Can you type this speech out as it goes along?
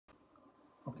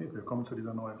Okay, willkommen zu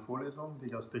dieser neuen Vorlesung, die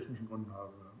ich aus technischen Gründen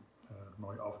habe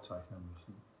neu aufzeichnen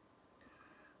müssen.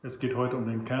 Es geht heute um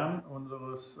den Kern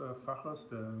unseres Faches,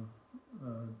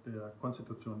 der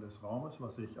Konstitution des Raumes,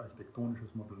 was ich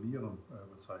architektonisches Modellieren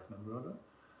bezeichnen würde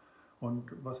und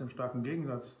was im starken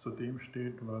Gegensatz zu dem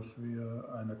steht, was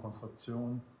wir eine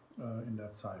Konstruktion in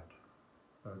der Zeit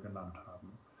genannt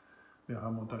haben. Wir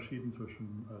haben unterschieden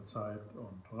zwischen Zeit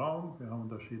und Raum, wir haben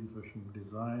unterschieden zwischen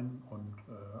Design und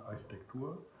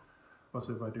Architektur. Was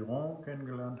wir bei Durand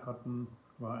kennengelernt hatten,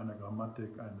 war eine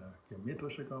Grammatik, eine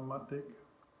geometrische Grammatik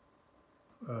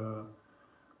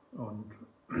und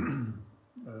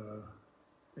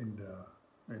in der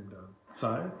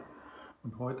Zeit.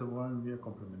 Und heute wollen wir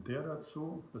komplementär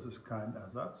dazu, das ist kein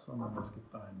Ersatz, sondern es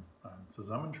gibt ein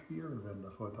Zusammenspiel. Wir werden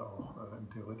das heute auch im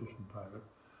theoretischen Teil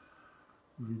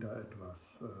wieder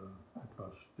etwas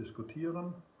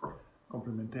diskutieren.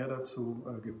 Komplementär dazu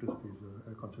gibt es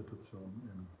diese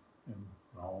Konstitution im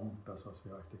Raum, das, was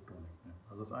wir Architektonik nennen.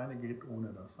 Also das eine geht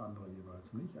ohne das andere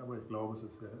jeweils nicht, aber ich glaube, es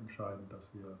ist sehr entscheidend,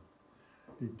 dass wir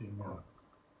die Dinge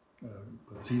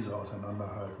präzise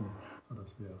auseinanderhalten,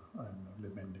 sodass wir eine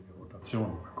lebendige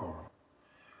Rotation bekommen.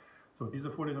 So,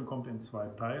 diese Vorlesung kommt in zwei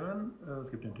Teilen.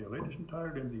 Es gibt den theoretischen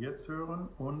Teil, den Sie jetzt hören,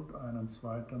 und einen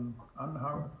zweiten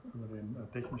Anhang über den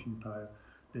technischen Teil,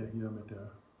 der hier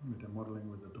mit dem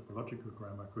Modeling with the Topological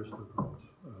Grammar Crystal Grids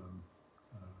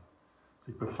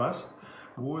sich befasst,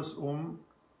 wo es um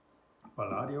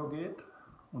Palladio geht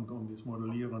und um das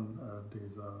Modellieren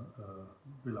dieser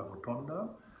Villa Rotonda,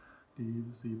 die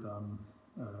Sie dann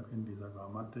in dieser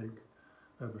Grammatik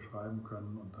beschreiben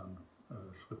können und dann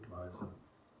schrittweise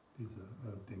diese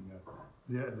Dinge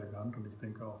sehr elegant und ich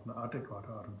denke auf eine adäquate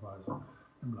Art und Weise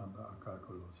im Lambda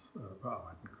Calculus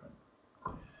bearbeiten können.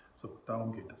 So,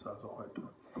 darum geht es also heute.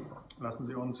 Lassen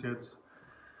Sie uns jetzt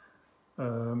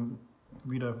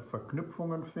wieder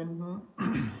Verknüpfungen finden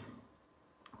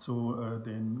zu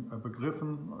den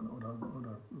Begriffen oder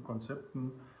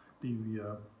Konzepten, die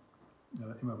wir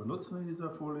immer benutzen in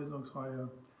dieser Vorlesungsreihe.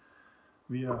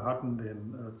 Wir hatten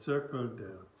den Zirkel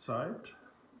der Zeit,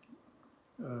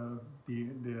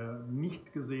 der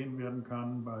nicht gesehen werden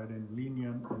kann bei den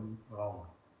Linien im Raum.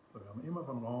 Wir haben immer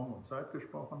von Raum und Zeit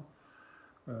gesprochen,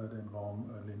 den Raum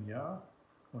linear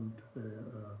und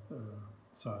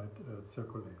Zeit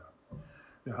zirkulär.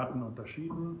 Wir hatten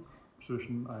unterschieden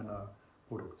zwischen einer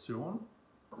Produktion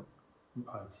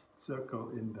als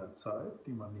Zirkel in der Zeit,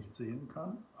 die man nicht sehen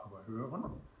kann, aber hören.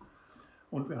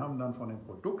 Und wir haben dann von dem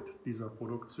Produkt dieser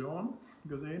Produktion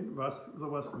gesehen, was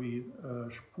sowas wie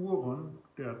Spuren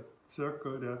der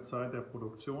Zirkel der Zeit der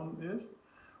Produktion ist.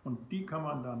 Und die kann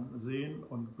man dann sehen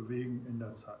und bewegen in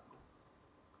der Zeit.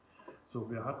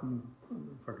 So, wir hatten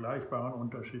einen vergleichbaren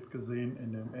Unterschied gesehen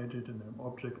in dem Edit, in dem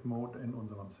Object Mode in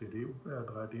unseren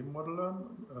 3D-Modellern,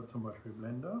 zum Beispiel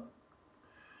Blender.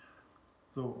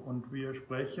 So, und wir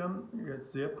sprechen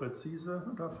jetzt sehr präzise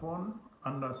davon,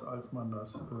 anders als man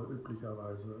das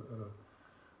üblicherweise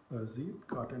sieht.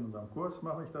 Gerade in unserem Kurs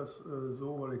mache ich das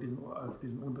so, weil ich auf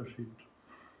diesen Unterschied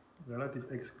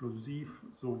relativ exklusiv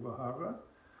so beharre.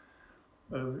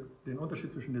 Den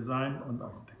Unterschied zwischen Design und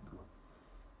Architektur.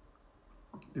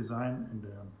 Design im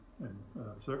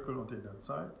Zirkel und in der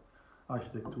Zeit,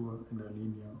 Architektur in der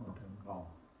Linie und im Raum.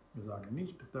 Wir sagen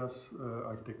nicht, dass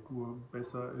Architektur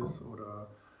besser ist oder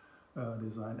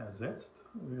Design ersetzt.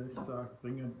 Ich sage,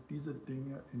 bringe diese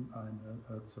Dinge in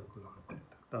eine Zirkularität.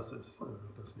 Das ist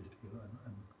das Wichtige,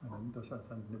 dass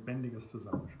als ein lebendiges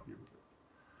Zusammenspiel gibt.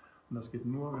 Und das geht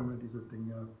nur, wenn wir diese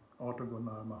Dinge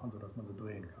orthogonal machen, sodass man sie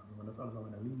drehen kann. Wenn man das alles auf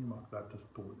einer Linie macht, bleibt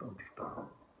es tot und starr.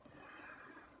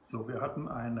 So, wir hatten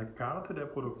eine Karte der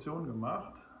Produktion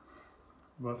gemacht,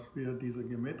 was wir diese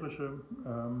geometrische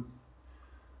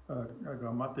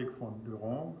Grammatik von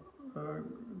Durand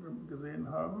gesehen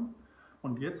haben.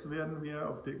 Und jetzt werden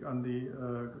wir an die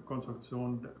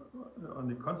Konstitution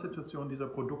dieser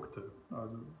Produkte.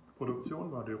 Also Produktion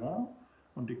war Durand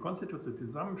und die Konstitution, die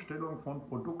Zusammenstellung von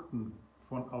Produkten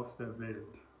aus der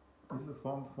Welt. Diese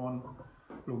Form von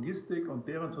Logistik und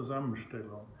deren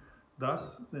Zusammenstellung.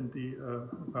 Das sind die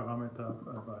Parameter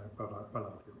bei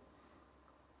Palladio.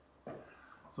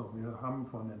 So, wir haben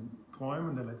von den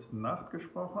Träumen der letzten Nacht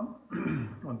gesprochen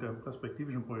und der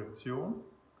perspektivischen Projektion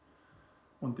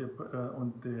und der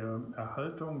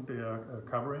Erhaltung der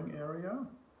Covering Area.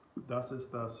 Das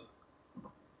ist das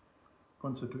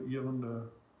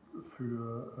Konstituierende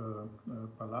für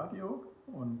Palladio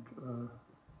und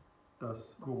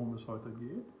das, worum es heute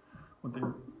geht. Und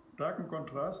den starken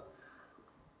Kontrast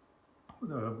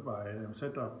bei dem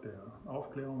Setup der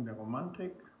Aufklärung der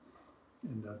Romantik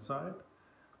in der Zeit,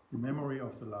 die Memory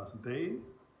of the Last Day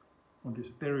und die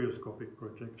Stereoscopic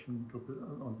Projection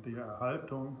und die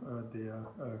Erhaltung der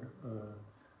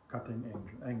Cutting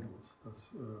Angles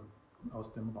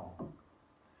aus dem Raum.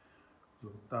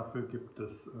 So, dafür gibt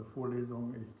es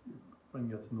Vorlesungen. Ich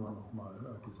bringe jetzt nur noch mal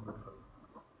diese Begriffe.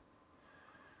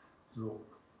 So,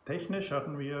 technisch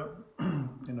hatten wir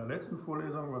in der letzten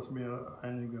Vorlesung, was mir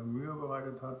einige Mühe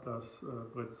bereitet hat, das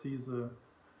präzise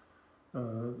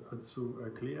zu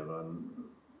erklären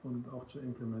und auch zu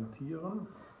implementieren.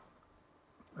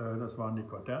 Das waren die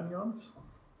Quaternions,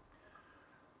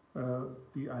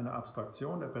 die eine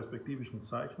Abstraktion der perspektivischen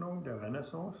Zeichnung der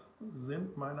Renaissance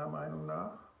sind, meiner Meinung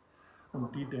nach,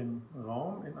 und die den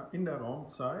Raum in der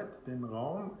Raumzeit, den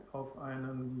Raum auf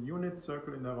einen Unit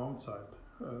Circle in der Raumzeit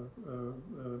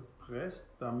presst,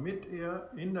 damit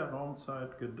er in der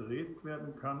Raumzeit gedreht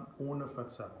werden kann ohne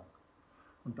Verzerrung.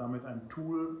 Und damit ein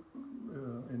Tool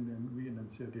wie in den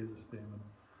CAD-Systemen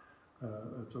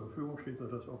zur Verfügung steht,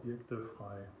 sodass Objekte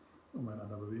frei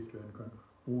umeinander bewegt werden können,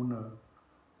 ohne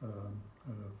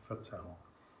Verzerrung.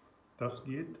 Das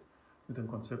geht mit dem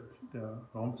Konzept der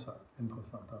Raumzeit,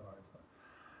 interessanterweise.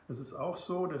 Es ist auch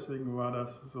so, deswegen war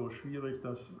das so schwierig,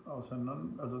 das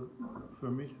für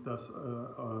mich das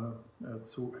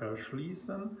zu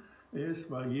erschließen, ist,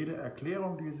 weil jede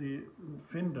Erklärung, die Sie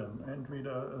finden,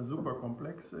 entweder super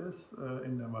komplex ist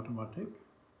in der Mathematik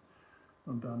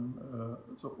und dann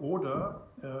oder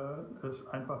es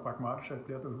einfach pragmatisch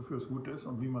erklärt, wofür es gut ist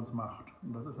und wie man es macht.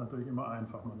 Und das ist natürlich immer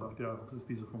einfach. Man sagt, ja, das ist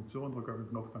diese Funktion, drücke auf den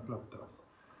Knopf, dann klappt das.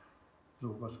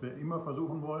 So, was wir immer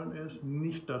versuchen wollen, ist,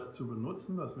 nicht das zu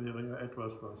benutzen. Das wäre ja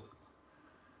etwas, was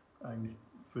eigentlich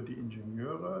für die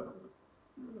Ingenieure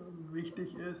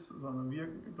wichtig ist, sondern wir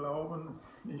glauben,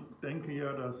 ich denke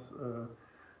ja,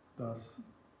 dass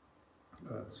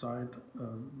Zeit,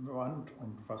 Wand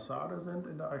und Fassade sind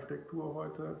in der Architektur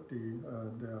heute,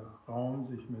 der Raum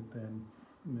sich mit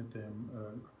dem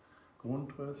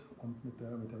Grundriss und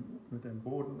mit dem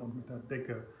Boden und mit der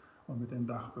Decke und mit dem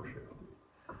Dach beschäftigt.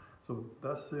 So,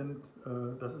 das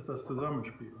ist das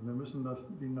Zusammenspiel. Und wir müssen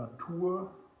die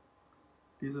Natur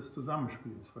dieses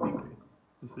Zusammenspiels verstehen.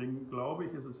 Deswegen glaube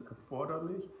ich, ist es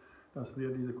erforderlich, dass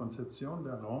wir diese Konzeption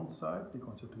der Raumzeit, die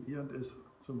konstituierend ist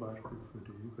zum Beispiel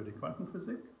für die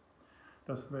Quantenphysik,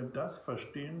 dass wir das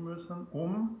verstehen müssen,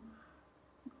 um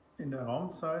in der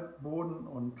Raumzeit Boden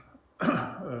und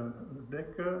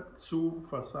Decke zu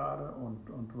Fassade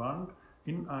und Wand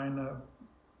in eine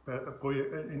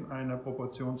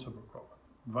Proportion zu bekommen,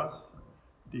 was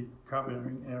die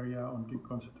Covering Area und die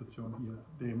Konstitution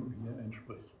dem hier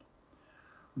entspricht.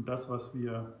 Und das, was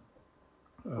wir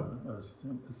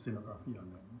Szenographia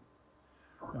nennen.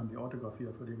 Wir haben die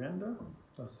Orthographia für die Wände,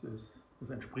 das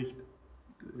entspricht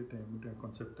dem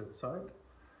Konzept der Zeit,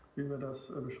 wie wir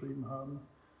das beschrieben haben.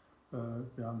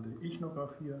 Wir haben die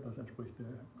Ichnographia, das entspricht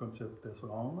dem Konzept des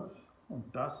Raumes.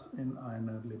 Und das in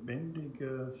eine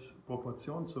lebendige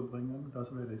Proportion zu bringen,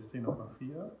 das wäre die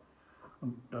Szenographia.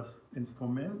 Und das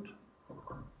Instrument,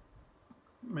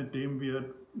 mit dem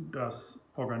wir das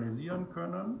organisieren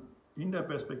können, in der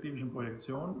perspektivischen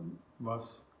Projektion,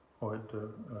 was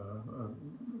heute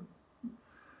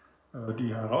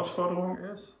die Herausforderung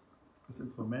ist, das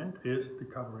Instrument ist die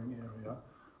Covering Area.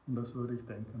 Und das würde ich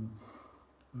denken,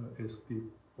 ist die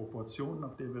Proportion,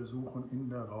 nach der wir suchen in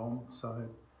der Raumzeit,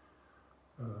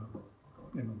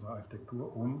 in unserer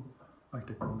Architektur, um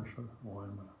architektonische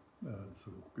Räume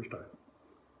zu gestalten.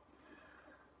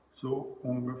 So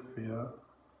ungefähr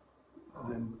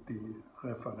sind die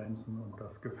Referenzen und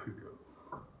das Gefüge,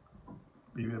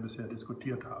 wie wir bisher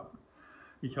diskutiert haben.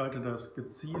 Ich halte das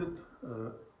gezielt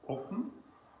offen,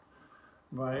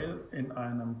 weil in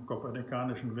einem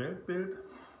kopernikanischen Weltbild,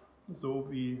 so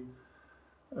wie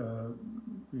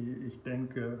ich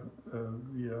denke,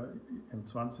 wir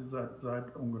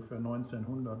seit ungefähr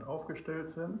 1900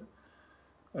 aufgestellt sind,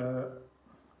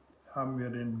 haben wir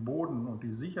den Boden und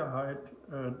die Sicherheit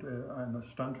eines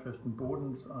standfesten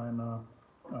Bodens einer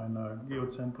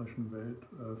geozentrischen Welt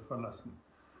verlassen.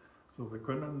 So, wir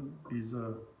können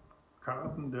diese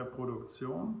Karten der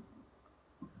Produktion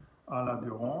à la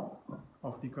Durand,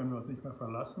 auf die können wir uns nicht mehr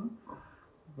verlassen,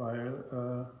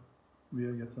 weil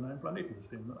wir jetzt in einem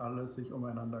Planetensystem sind, alles sich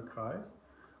umeinander kreist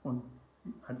und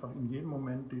einfach in jedem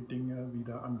Moment die Dinge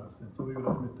wieder anders sind, so wie wir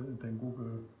das mit den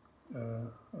Google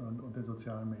und den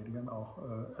sozialen Medien auch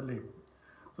erleben.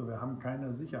 So, wir haben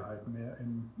keine Sicherheit mehr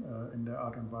in der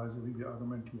Art und Weise, wie wir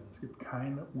argumentieren. Es gibt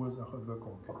keine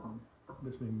Ursache-Wirkung-Ketten.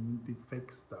 Deswegen sind die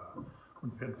Fakes da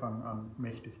und wir fangen an,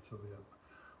 mächtig zu werden.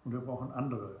 Und wir brauchen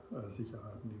andere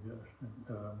Sicherheiten,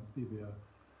 die wir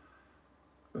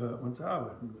uns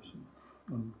erarbeiten müssen.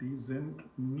 Und die sind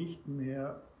nicht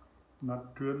mehr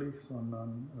natürlich,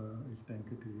 sondern ich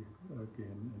denke, die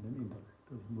gehen in den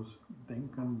Intellekt. Also ich muss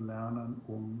denken lernen,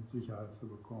 um Sicherheit zu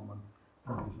bekommen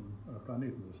in diesem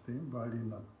Planetensystem, weil die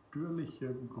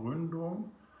natürliche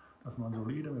Gründung, dass man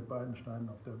solide mit beiden Steinen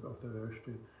auf der Welt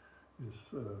steht,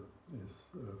 ist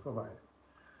vorbei.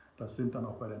 Das sind dann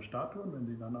auch bei den Statuen, wenn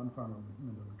die dann anfangen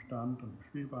mit einem Stand und einem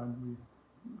Spielbein,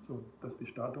 so dass die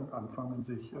Statuen anfangen,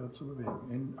 sich zu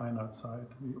bewegen in einer Zeit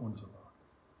wie unsere.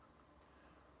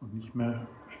 Und nicht mehr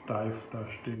steif da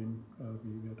stehen,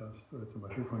 wie wir das zum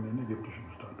Beispiel von den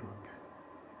ägyptischen Statuen kennen.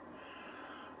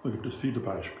 So gibt es viele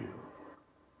Beispiele.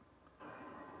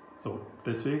 So,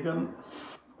 deswegen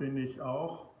bin ich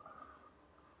auch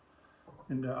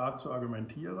in der Art zu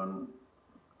argumentieren,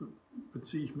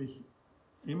 beziehe ich mich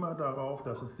immer darauf,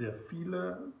 dass es sehr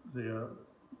viele, sehr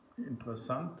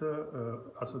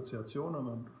interessante Assoziationen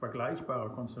und vergleichbare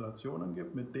Konstellationen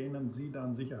gibt, mit denen Sie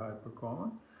dann Sicherheit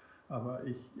bekommen. Aber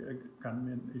ich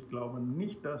glaube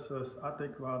nicht, dass es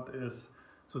adäquat ist,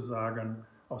 zu sagen,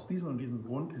 aus diesem und diesem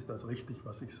Grund ist das richtig,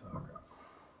 was ich sage.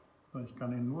 Ich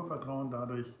kann Ihnen nur Vertrauen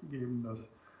dadurch geben, dass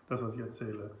das, was ich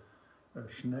erzähle,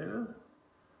 schnell,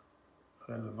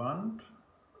 relevant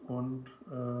und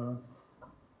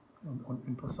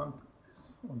interessant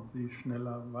ist und Sie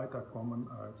schneller weiterkommen,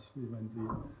 als wenn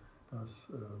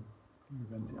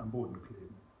Sie am Boden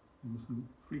kleben. Sie müssen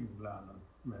fliegen lernen,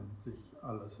 wenn sich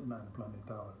alles in einem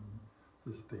planetaren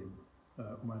System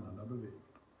umeinander bewegt.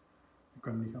 Sie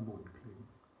können nicht am Boden kleben.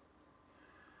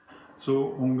 So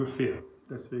ungefähr.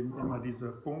 Deswegen immer diese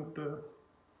Punkte,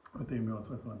 mit denen wir uns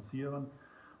referenzieren.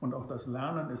 Und auch das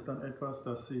Lernen ist dann etwas,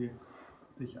 dass Sie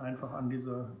sich einfach an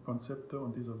diese Konzepte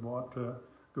und diese Worte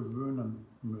gewöhnen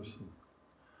müssen.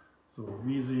 So,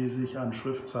 wie Sie sich an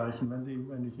Schriftzeichen, wenn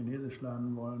die Chinesisch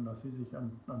lernen wollen, dass Sie sich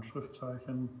an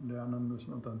Schriftzeichen lernen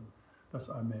müssen und dann das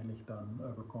allmählich dann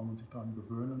bekommen, sich daran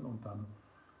gewöhnen und dann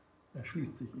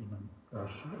erschließt sich Ihnen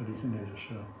die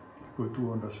chinesische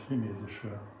Kultur und das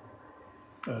chinesische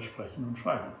Sprechen und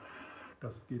Schreiben.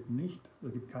 Das geht nicht,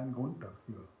 es gibt keinen Grund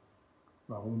dafür,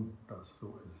 warum das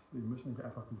so ist. Sie müssen sich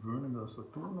einfach gewöhnen, das zu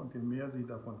tun und je mehr Sie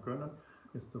davon können,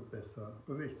 desto besser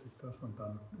bewegt sich das und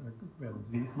dann werden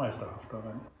Sie meisterhaft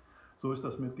darin. So ist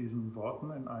das mit diesen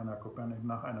Worten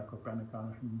nach einer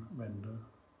kopernikanischen Wende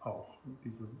auch.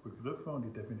 Diese Begriffe und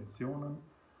die Definitionen,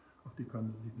 auf die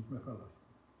können Sie sich nicht mehr verlassen.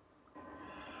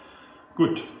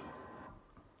 Gut,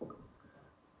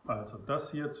 also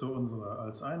das hier zu unserer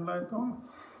als Einleitung.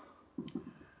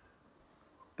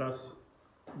 Das,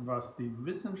 was die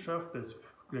Wissenschaft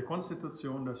der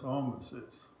Konstitution des Raumes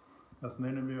ist, das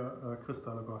nennen wir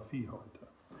Krystallography heute.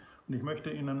 Und ich möchte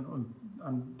Ihnen, und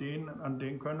an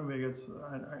denen können wir jetzt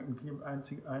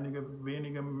einige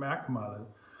wenige Merkmale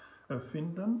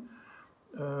finden,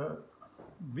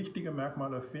 wichtige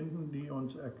Merkmale finden, die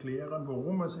uns erklären,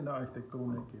 worum es in der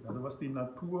Architektonik geht, also was die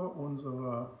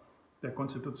Natur der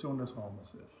Konstitution des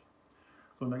Raumes ist.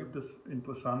 So, und da gibt es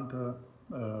interessante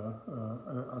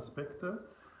Aspekte,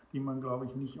 die man, glaube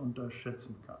ich, nicht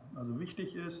unterschätzen kann. Also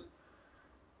wichtig ist,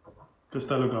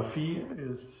 Krystallography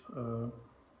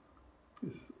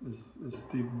ist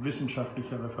die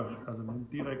wissenschaftliche Referenz, also eine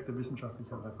direkte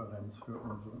wissenschaftliche Referenz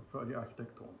für die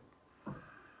Architektonik.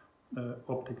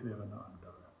 Optik wäre eine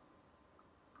andere.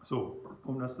 So,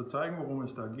 um das zu zeigen, worum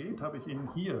es da geht, habe ich Ihnen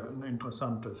hier ein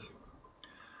interessantes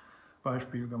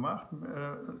Beispiel gemacht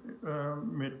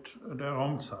mit der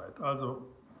Raumzeit. Also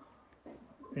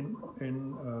in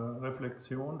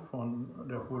Reflexion von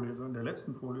der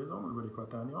letzten Vorlesung über die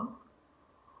Quaternion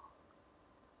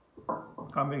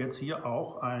haben wir jetzt hier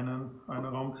auch eine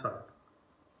Raumzeit.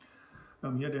 Wir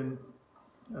haben hier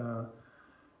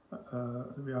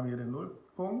den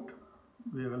Nullpunkt.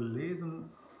 Wir lesen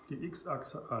die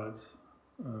x-Achse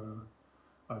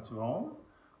als Raum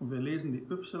und wir lesen die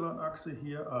y-Achse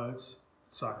hier als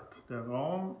Zeit. Der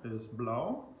Raum ist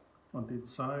blau und die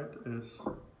Zeit ist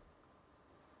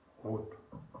rot.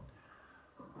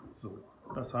 So,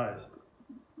 das heißt,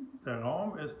 der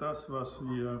Raum ist das, was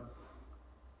wir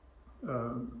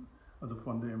also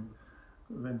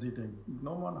wenn Sie den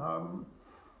Gnomon haben,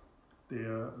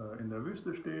 der in der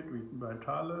Wüste steht, wie bei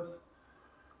Thales,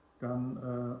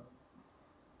 dann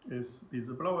ist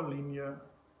diese blaue Linie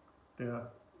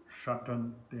der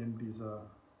Schatten, den dieser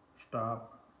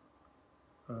Stab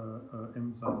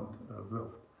im Sand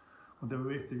wirft. Und der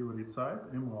bewegt sich über die Zeit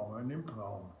im Raum, er nimmt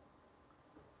Raum.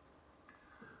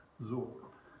 So,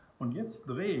 und jetzt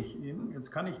drehe ich ihn,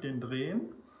 jetzt kann ich den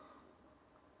drehen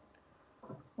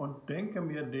und denke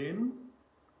mir den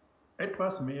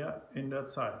etwas mehr in der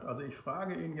Zeit. Also ich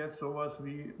frage ihn jetzt sowas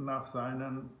wie nach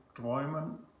seinen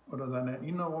Träumen oder seine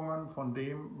Erinnerungen von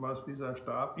dem, was dieser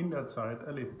Stab in der Zeit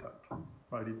erlebt hat.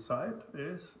 Weil die Zeit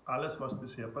ist alles, was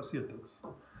bisher passiert ist.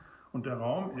 Und der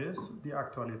Raum ist die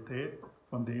Aktualität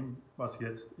von dem, was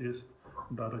jetzt ist.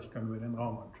 Und dadurch können wir den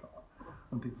Raum anschauen.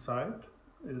 Und die Zeit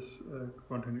ist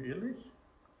kontinuierlich,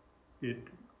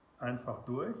 geht einfach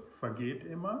durch, vergeht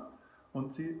immer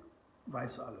und sie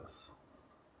weiß alles.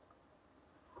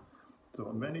 So,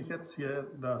 und wenn ich jetzt hier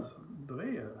das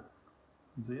drehe,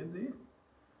 sehen Sie,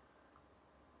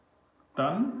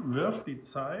 dann wirft die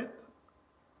Zeit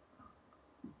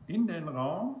in den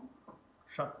Raum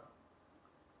Schatten.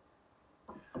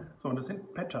 So, und das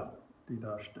sind Pattern, die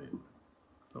da stehen.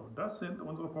 So, das sind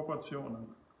unsere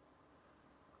Proportionen.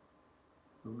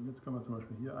 So, und jetzt können wir zum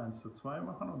Beispiel hier 1:2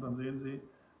 machen und dann sehen Sie,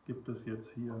 gibt es jetzt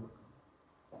hier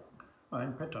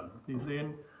ein Pattern. Sie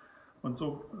sehen, und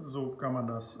so kann man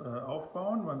das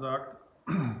aufbauen. Man sagt,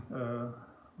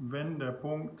 wenn der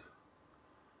Punkt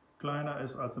kleiner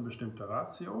ist als eine bestimmte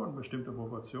Ratio, eine bestimmte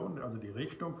Proportion, also die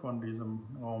Richtung von diesem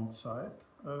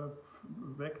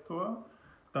Raum-Zeit-Vektor,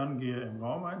 dann gehe im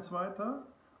Raum eins weiter.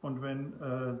 Und wenn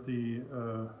die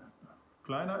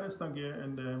kleiner ist, dann gehe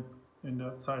in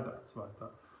der Zeit eins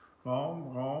weiter.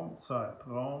 Raum, Raum, Zeit,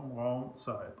 Raum, Raum,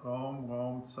 Zeit, Raum,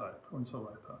 Raum, Zeit und so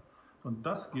weiter. Und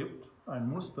das gibt ein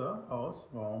Muster aus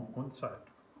Raum und Zeit.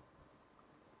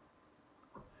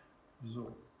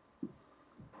 So.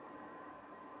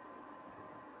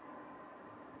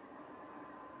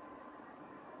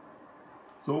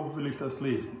 So will ich das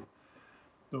lesen.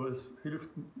 So, es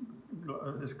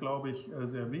ist, glaube ich,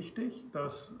 sehr wichtig,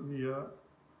 dass wir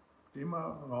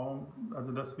immer Raum,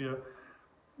 also dass wir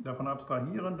davon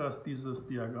abstrahieren, dass dieses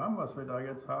Diagramm, was wir da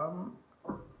jetzt haben,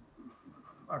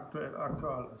 aktuell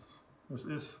ist. Es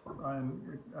ist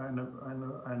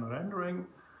ein Rendering,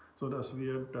 sodass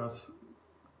wir das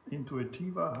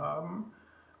intuitiver haben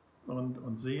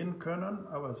und sehen können,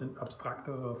 aber es sind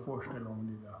abstraktere Vorstellungen,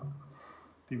 die wir haben,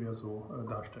 die wir so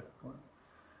darstellen wollen.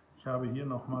 Ich habe hier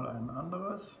nochmal eine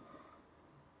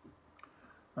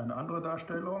andere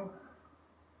Darstellung.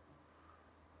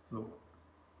 So.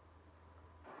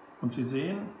 Und Sie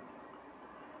sehen,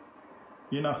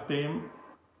 je nachdem,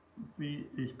 wie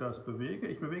ich das bewege,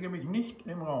 ich bewege mich nicht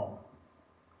im Raum,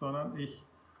 sondern ich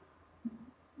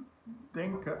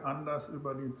denke anders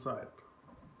über die Zeit.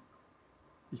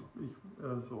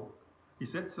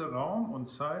 Ich setze Raum und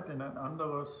Zeit in ein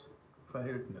anderes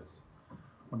Verhältnis.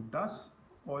 Und das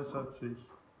äußert sich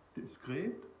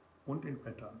diskret und in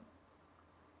Pattern.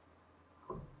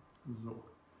 So.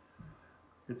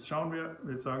 Jetzt schauen wir,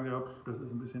 jetzt sagen wir, das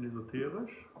ist ein bisschen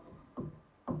esoterisch.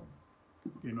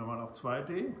 Gehen wir mal auf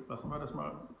 2D, lassen wir das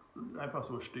mal einfach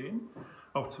so stehen.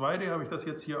 Auf 2D habe ich das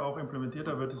jetzt hier auch implementiert,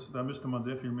 da müsste man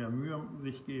sehr viel mehr Mühe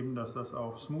sich geben, dass das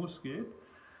auf Smooth geht.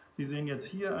 Sie sehen jetzt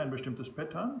hier ein bestimmtes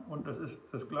Pattern und das ist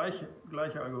das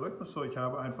gleiche Algorithmus. So, ich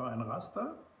habe einfach ein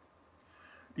Raster.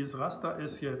 Dieses Raster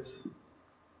ist jetzt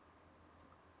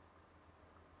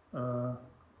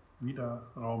wieder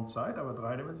Raum-Zeit, aber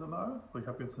dreidimensional. Ich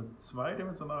habe jetzt einen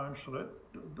zweidimensionalen Schritt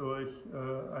durch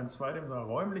einen zweidimensionalen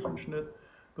räumlichen Schnitt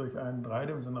durch einen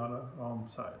dreidimensionalen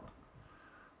Raum-Zeit.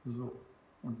 So,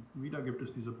 und wieder gibt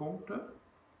es diese Punkte.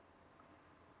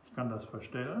 Ich kann das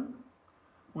verstellen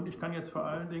und ich kann jetzt vor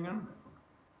allen Dingen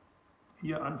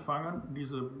hier anfangen,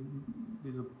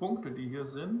 diese Punkte, die hier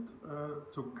sind,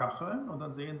 zu kacheln und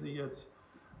dann sehen Sie jetzt,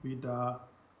 wie da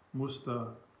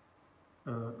Muster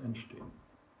entstehen.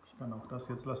 Ich kann auch das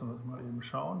jetzt, lassen wir uns mal eben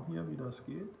schauen hier, wie das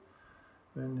geht.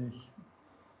 Wenn ich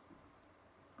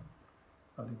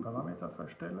da die Parameter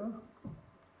verstelle.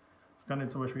 Ich kann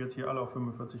jetzt zum Beispiel jetzt hier alle auf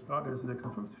 45 Grad, der ist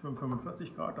 56,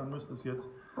 45 Grad, dann müsste es jetzt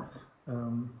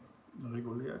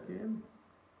regulär gehen.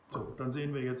 So, dann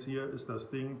sehen wir jetzt hier, ist das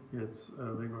Ding jetzt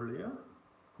regulär,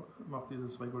 macht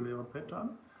dieses reguläre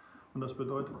Pattern. Und das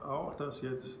bedeutet auch, dass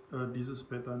jetzt dieses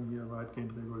Pattern hier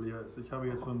weitgehend regulär ist. Ich habe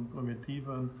jetzt so einen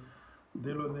primitiven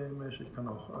Delaunay-Mesh, ich kann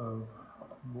auch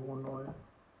Voronoi,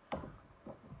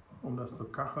 um das zu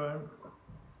kacheln,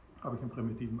 habe ich einen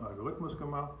primitiven Algorithmus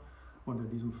gemacht. Und in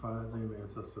diesem Fall sehen wir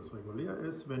jetzt, dass das regulär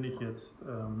ist. Wenn ich jetzt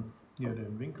hier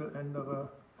den Winkel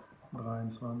ändere,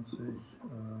 23,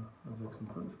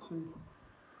 56,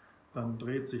 dann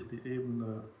dreht sich die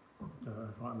Ebene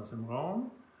einfach anders im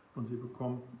Raum und sie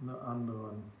bekommt eine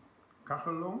andere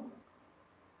Kachelung,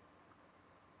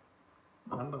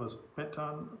 ein anderes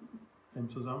Pattern im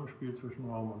Zusammenspiel zwischen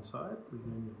Raum und Zeit. Wir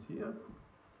sehen jetzt hier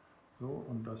so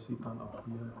und das sieht dann auch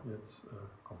hier jetzt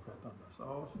komplett anders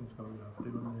aus. Jetzt können wir wieder auf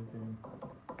Delaunay gehen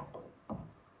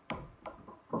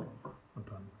und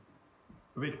dann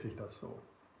bewegt sich das so.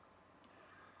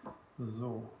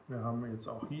 So, wir haben jetzt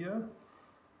auch hier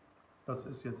Das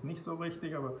ist jetzt nicht so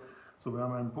richtig, aber so, wir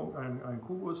haben einen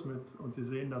Kubus mit, und Sie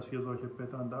sehen, dass hier solche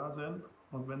Pattern da sind.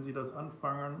 Und wenn Sie das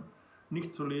anfangen,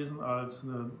 nicht zu lesen als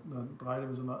ein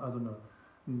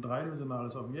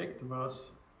dreidimensionales Objekt,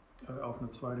 was auf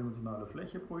eine zweidimensionale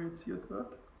Fläche projiziert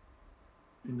wird,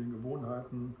 in den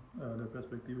Gewohnheiten der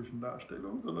perspektivischen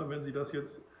Darstellung, sondern wenn Sie das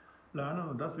jetzt lernen,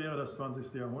 und das wäre das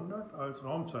 20. Jahrhundert, als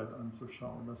Raumzeit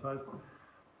anzuschauen. Das heißt,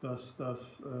 dass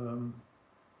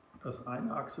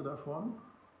eine Achse davon,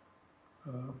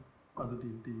 also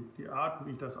die Art,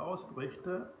 wie ich das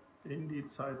ausrichte, in die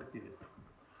Zeit geht.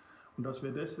 Und dass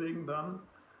wir deswegen dann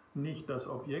nicht das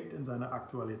Objekt in seiner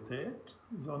Aktualität,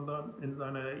 sondern in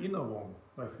seiner Erinnerung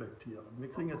reflektieren.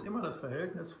 Wir kriegen jetzt immer das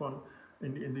Verhältnis von,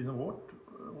 in diesem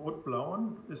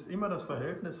rot-blauen, ist immer das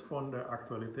Verhältnis von der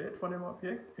Aktualität von dem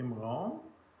Objekt im Raum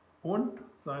und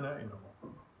seiner Erinnerung,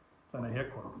 seiner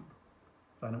Herkunft,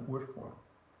 seinem Ursprung.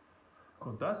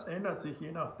 Und das ändert sich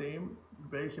je nachdem,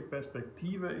 welche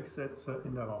Perspektive ich setze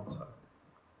in der Raumzeit.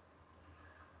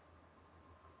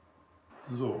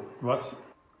 So, was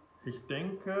ich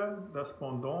denke, das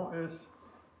Pendant ist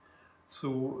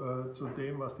zu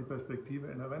dem, was die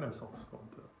Perspektive in der Renaissance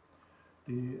konnte,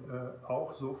 die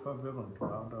auch so verwirrend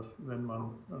war, dass wenn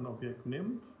man ein Objekt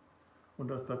nimmt und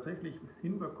das tatsächlich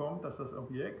hinbekommt, dass das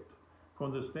Objekt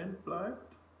konsistent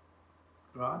bleibt,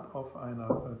 gerade auf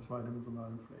einer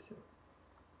zweidimensionalen Fläche.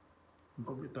 Und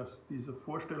so wird diese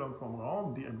Vorstellung vom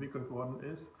Raum, die entwickelt worden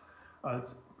ist,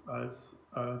 als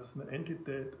eine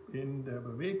Entität in der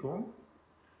Bewegung,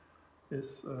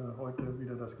 ist heute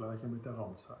wieder das Gleiche mit der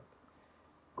Raumzeit.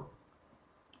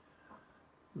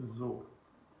 So,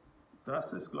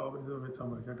 das ist, glaube ich, jetzt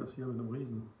haben wir, ich hatte das hier mit einem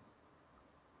riesen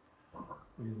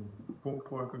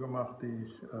Punktwolke gemacht,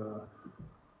 die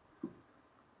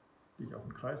ich auf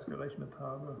den Kreis gerechnet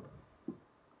habe.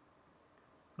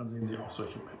 Dann sehen Sie auch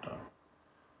solche Pattern.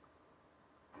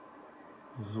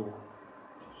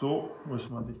 So muss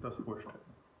man sich das vorstellen.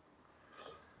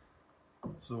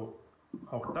 So,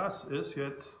 auch das ist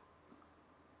jetzt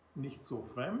nicht so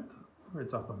fremd.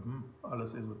 Jetzt sagt man,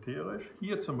 alles esoterisch.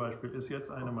 Hier zum Beispiel ist jetzt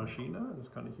eine Maschine,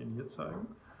 das kann ich Ihnen hier zeigen,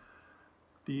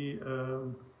 die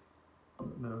eine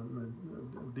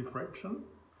Diffraction,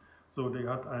 so, die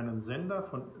hat einen Sender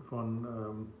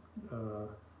von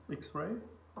X-Ray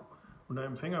und einen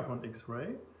Empfänger von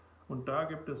X-Ray. Und da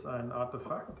gibt es ein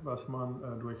Artefakt, was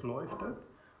man durchleuchtet.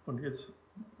 Und jetzt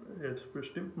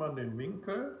bestimmt man den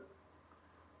Winkel,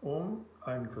 um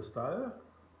einen Kristall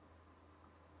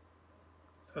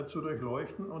zu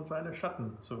durchleuchten und seine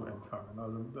Schatten zu empfangen.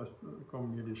 Also das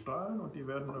kommen hier die Strahlen und die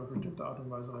werden auf bestimmte Art und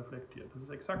Weise reflektiert. Das ist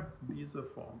exakt diese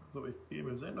Form. So, ich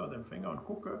gebe Sender und Empfänger und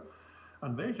gucke,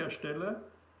 an welcher Stelle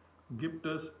gibt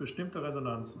es bestimmte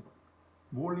Resonanzen.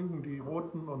 Wo liegen die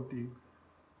roten und die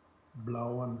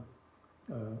blauen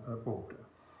Punkte.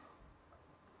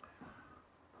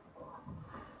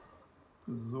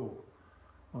 So,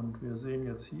 und wir sehen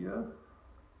jetzt hier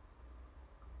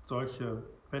solche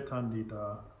Pattern, die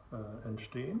da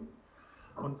entstehen.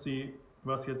 Und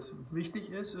was jetzt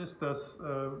wichtig ist, ist, dass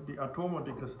die Atome und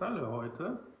die Kristalle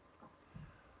heute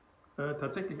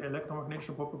tatsächlich elektromagnetisch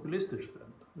und probabilistisch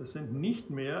sind. Es sind nicht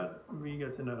mehr, wie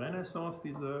jetzt in der Renaissance,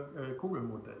 diese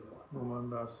Kugelmodelle,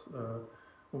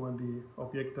 wo man die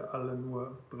Objekte alle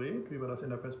nur dreht, wie wir das in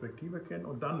der Perspektive kennen,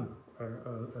 und dann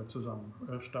zusammen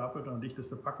stapelt und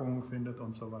dichteste Packungen findet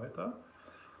und so weiter.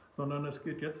 Sondern es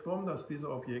geht jetzt darum, dass diese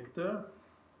Objekte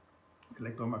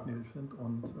elektromagnetisch sind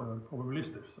und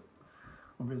probabilistisch sind.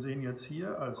 Und wir sehen jetzt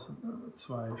hier als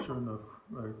zwei schöne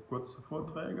kurze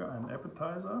Vorträge einen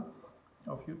Appetizer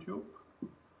auf YouTube,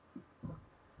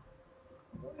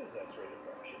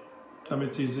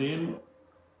 damit Sie sehen,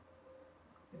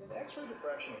 in an X-ray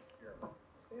diffraction experiment,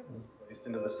 the sample is placed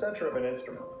into the center of an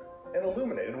instrument and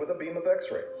illuminated with a beam of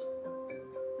X-rays.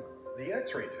 The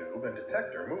X-ray tube and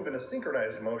detector move in a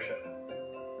synchronized motion.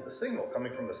 The signal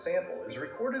coming from the sample is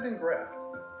recorded and graphed,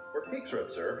 where peaks are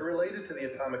observed related to the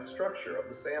atomic structure of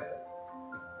the sample.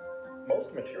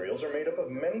 Most materials are made up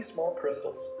of many small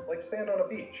crystals, like sand on a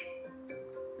beach.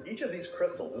 Each of these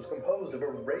crystals is composed of a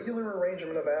regular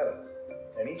arrangement of atoms,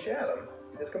 and each atom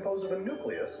is composed of a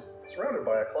nucleus surrounded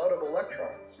by a cloud of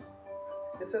electrons.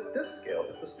 It's at this scale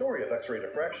that the story of X-ray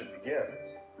diffraction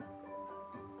begins.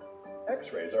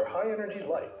 X-rays are high-energy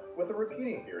light with a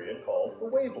repeating period called the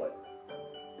wavelength.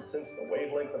 Since the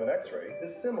wavelength of an X-ray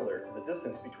is similar to the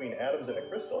distance between atoms in a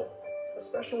crystal, a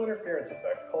special interference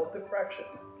effect called diffraction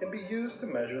can be used to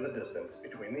measure the distance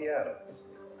between the atoms.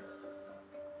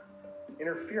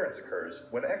 Interference occurs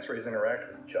when X-rays interact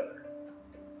with each other.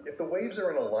 If the waves are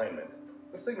in alignment,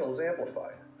 the signal is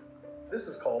amplified. This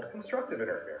is called constructive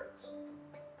interference.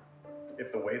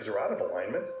 If the waves are out of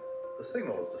alignment, the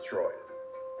signal is destroyed.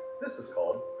 This is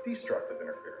called destructive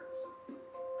interference.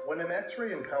 When an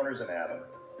X-ray encounters an atom,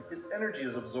 its energy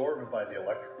is absorbed by the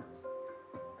electrons.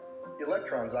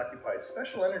 Electrons occupy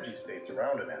special energy states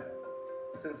around an atom.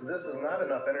 Since this is not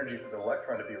enough energy for the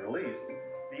electron to be released,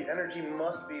 the energy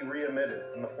must be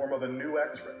re-emitted in the form of a new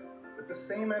X-ray with the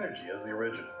same energy as the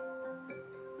original.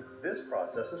 This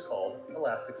process is called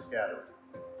elastic scattering.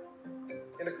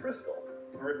 In a crystal,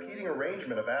 the repeating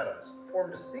arrangement of atoms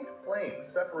form distinct planes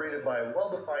separated by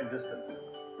well-defined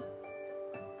distances.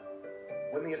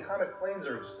 When the atomic planes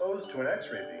are exposed to an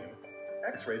X-ray beam,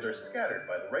 X-rays are scattered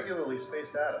by the regularly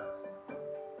spaced atoms.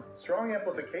 Strong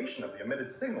amplification of the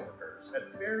emitted signal occurs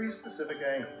at very specific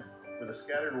angles, where the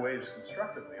scattered waves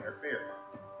constructively interfere.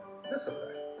 This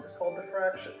effect is called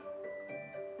diffraction.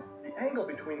 The angle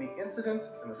between the incident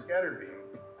and the scattered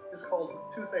beam is called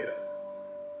 2 theta.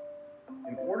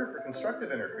 In order for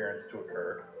constructive interference to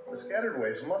occur, the scattered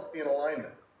waves must be in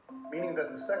alignment, meaning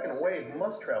that the second wave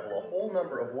must travel a whole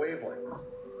number of wavelengths.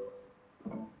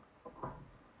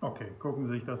 Okay, gucken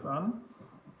Sie sich das an.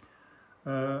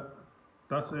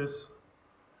 Das ist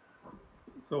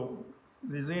so,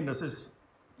 Sie sehen, das ist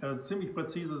ziemlich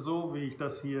präzise so, wie ich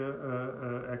das hier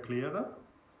erkläre.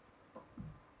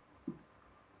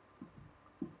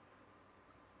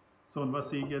 So, und was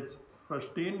Sie jetzt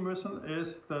verstehen müssen,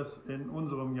 ist, dass in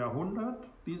unserem Jahrhundert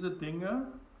diese Dinge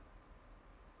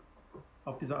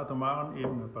auf dieser atomaren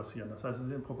Ebene passieren. Das heißt, sie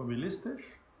sind probabilistisch,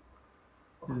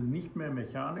 sie sind nicht mehr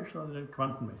mechanisch, sondern sie sind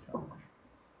quantenmechanisch.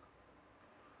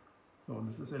 So, und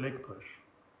es ist elektrisch.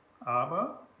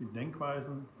 Aber die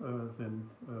Denkweisen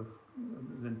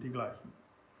sind die gleichen.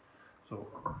 So,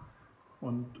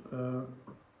 und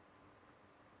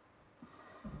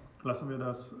lassen wir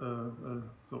das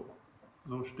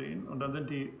so stehen. Und dann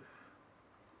sind die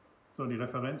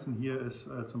Referenzen hier ist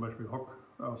zum Beispiel Hock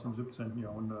aus dem 17.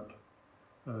 Jahrhundert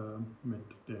mit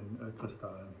den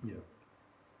Kristallen hier,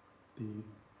 die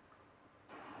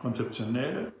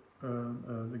konzeptionell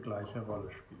die gleiche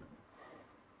Rolle spielen.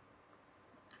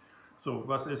 So,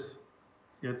 was ist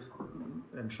jetzt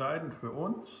entscheidend für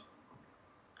uns,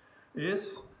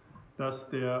 ist, dass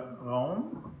der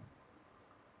Raum,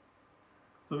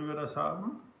 so wie wir das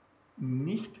haben,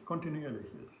 nicht kontinuierlich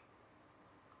ist,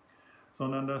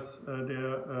 sondern dass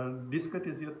der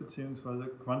diskretisiert bzw.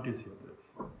 quantisiert ist.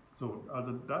 So,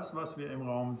 also das, was wir im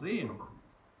Raum sehen,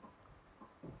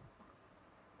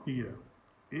 hier,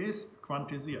 ist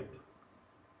quantisiert.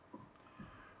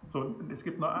 So, es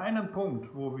gibt nur einen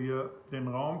Punkt, wo wir den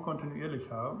Raum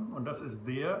kontinuierlich haben, und das ist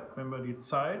der, wenn wir die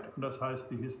Zeit, und das heißt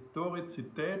die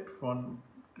Historizität von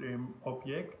dem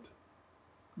Objekt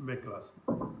weglassen.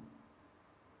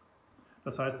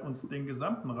 Das heißt, uns den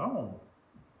gesamten Raum,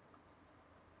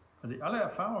 also alle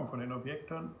Erfahrungen von den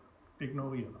Objekten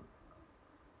ignorieren.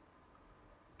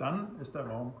 Dann ist der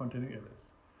Raum kontinuierlich.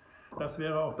 Das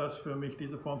wäre auch das für mich,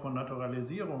 diese Form von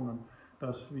Naturalisierungen,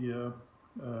 dass wir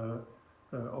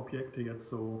Objekte jetzt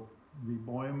so wie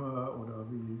Bäume oder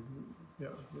wie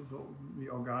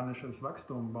organisches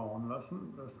Wachstum bauen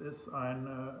lassen. Das ist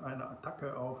eine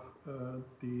Attacke auf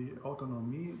die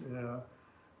Autonomie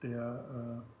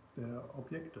der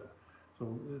Objekte.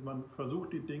 So, man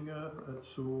versucht die Dinge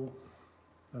zu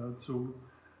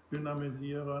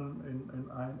dynamisieren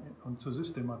und zu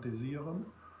systematisieren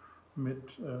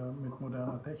mit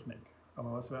moderner Technik.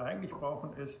 Aber was wir eigentlich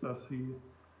brauchen, ist, dass sie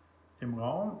im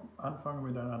Raum anfangen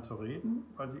miteinander zu reden,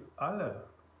 weil sie alle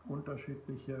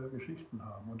unterschiedliche Geschichten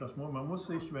haben. Und man muss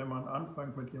sich, wenn man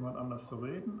anfängt mit jemand anders zu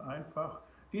reden, einfach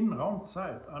in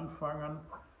Raumzeit anfangen,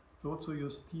 so zu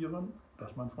justieren,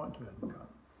 dass man Freund werden kann.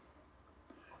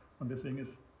 Und deswegen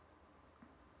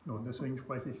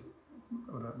spreche ich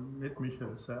mit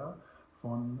Michael Serre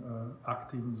von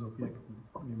aktiven Subjekten,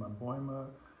 wie man Bäume,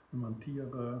 wie man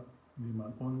Tiere, wie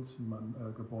man uns, wie man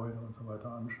Gebäude und so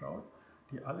weiter anschaut,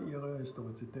 die alle ihre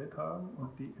Historizität haben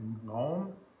und die im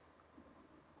Raum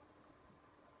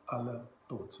alle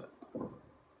tot sind.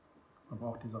 Man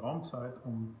braucht diese Raumzeit,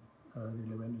 um die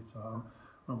lebendig zu haben.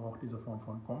 Man braucht diese Form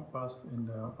von Kompass in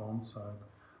der Raumzeit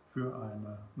für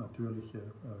eine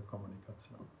natürliche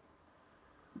Kommunikation.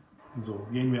 So,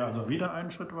 gehen wir also wieder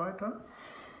einen Schritt weiter.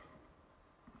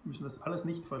 Wir müssen das alles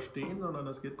nicht verstehen, sondern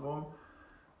es geht darum,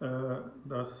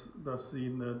 dass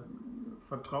sie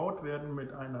vertraut werden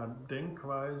mit einer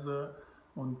Denkweise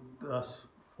und das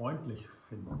freundlich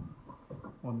finden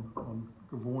und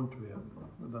gewohnt werden,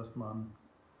 dass man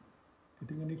die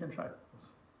Dinge nicht entscheiden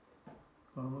muss,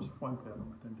 sondern muss Freund werden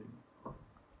mit den Dingen.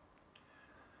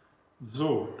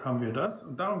 So, haben wir das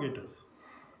und darum geht es.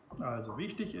 Also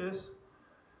wichtig ist,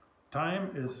 Time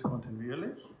ist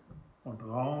kontinuierlich, und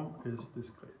Raum ist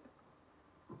diskret.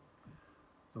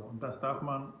 So, und das darf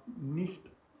man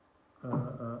nicht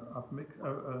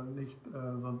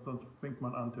sonst fängt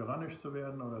man an, tyrannisch zu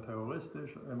werden oder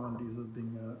terroristisch, wenn man diese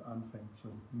Dinge anfängt zu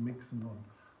mixen und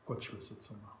Kurzschlüsse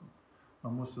zu machen.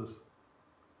 Man muss es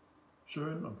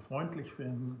schön und freundlich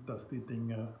finden, dass die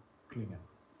Dinge klingen.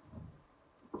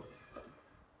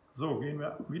 So, gehen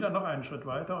wir wieder noch einen Schritt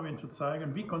weiter, um Ihnen zu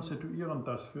zeigen, wie konstituierend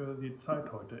das für die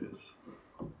Zeit heute ist.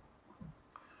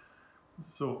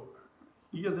 So,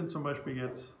 hier sind zum Beispiel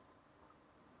jetzt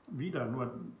wieder nur,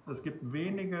 es gibt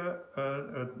wenige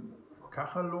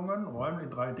Kachelungen, räumliche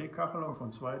 3D-Kachelungen,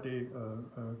 von 2D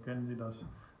kennen Sie das,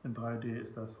 in 3D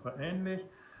ist das ähnlich.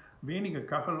 Wenige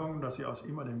Kachelungen, dass Sie aus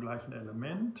immer dem gleichen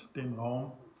Element den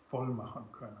Raum voll machen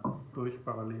können, durch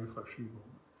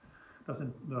Parallelverschiebungen. Das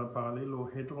sind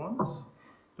Parallelohedrons,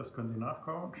 das können Sie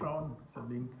nachschauen, das ist der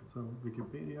Link zur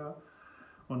Wikipedia.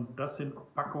 Und das sind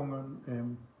Packungen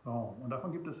im Raum. Und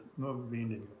davon gibt es nur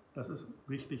wenige. Das ist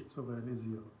wichtig zu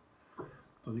realisieren.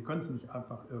 So, Sie können es nicht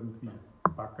einfach irgendwie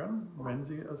packen, wenn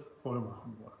Sie es voll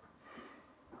machen wollen.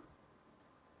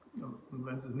 Und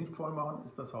wenn Sie es nicht voll machen,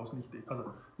 ist das Haus nicht dicht. Also,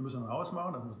 Sie müssen ein Haus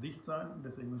machen, das muss dicht sein.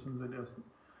 Deswegen müssen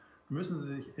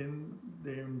Sie sich in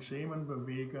den Schemen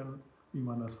bewegen, wie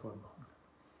man das voll machen kann.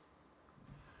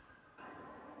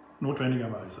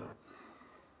 Notwendigerweise.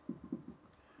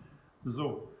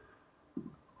 So,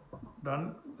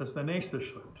 dann ist der nächste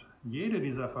Schritt. Jede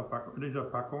dieser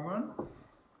Packungen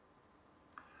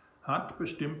hat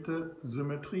bestimmte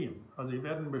Symmetrien. Also sie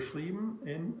werden beschrieben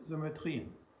in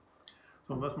Symmetrien.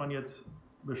 So, und was man jetzt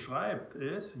beschreibt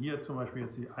ist, hier zum Beispiel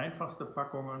jetzt die einfachste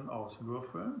Packungen aus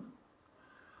Würfeln.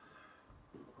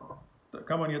 Da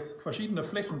kann man jetzt verschiedene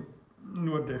Flächen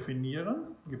nur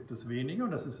definieren, gibt es wenige,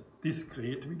 und das ist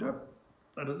diskret wieder.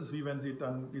 Das ist wie wenn Sie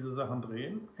dann diese Sachen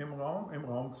drehen im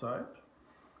Raumzeit.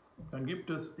 Dann gibt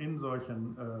es in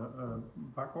solchen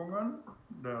Packungen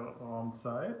der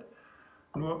Raumzeit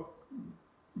nur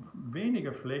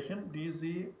wenige Flächen,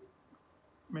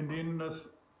 mit denen das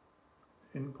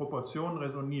in Proportion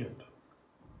resoniert.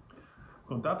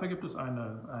 Und dafür gibt es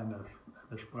eine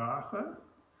Sprache,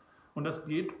 und das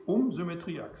geht um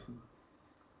Symmetrieachsen.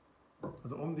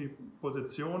 Also um die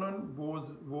Positionen, wo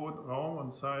Raum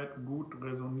und Zeit gut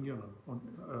resonieren und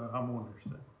harmonisch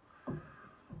sind.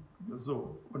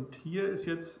 So, und hier ist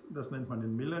jetzt, das nennt man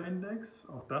den Miller-Index,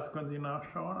 auch das können Sie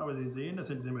nachschauen, aber Sie sehen, es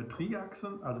sind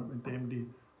Symmetrieachsen, also mit denen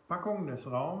die Packungen des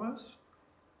Raumes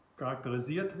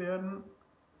charakterisiert werden,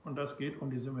 und das geht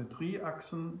um die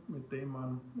Symmetrieachsen, mit denen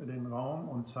man den Raum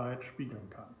und Zeit spiegeln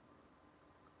kann.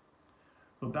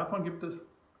 So, davon gibt es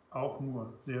auch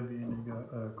nur sehr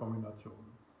wenige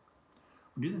Kombinationen.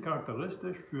 Und die sind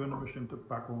charakteristisch für eine bestimmte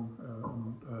Packung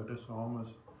des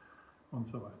Raumes und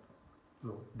so weiter.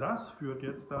 So, das führt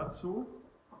jetzt dazu,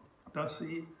 dass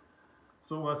Sie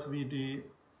sowas wie die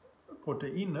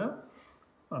Proteine,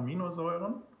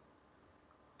 Aminosäuren,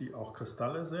 die auch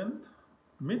Kristalle sind,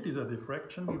 mit dieser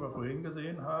Diffraction, die wir vorhin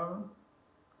gesehen haben,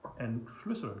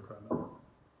 entschlüsseln können.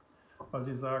 Weil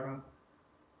Sie sagen,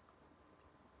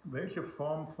 welche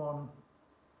Form von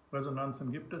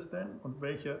Resonanzen gibt es denn und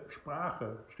welche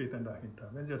Sprache steht denn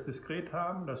dahinter? Wenn Sie das diskret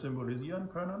haben, das symbolisieren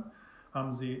können,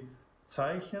 haben Sie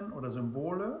Zeichen oder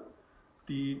Symbole,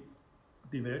 die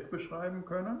die Welt beschreiben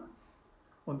können,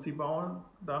 und Sie bauen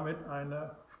damit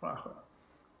eine Sprache,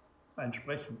 ein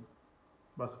Sprechen,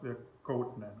 was wir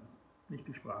Code nennen, nicht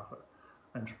die Sprache,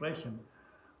 ein Sprechen,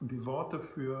 und die Worte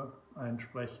für ein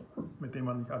Sprechen, mit dem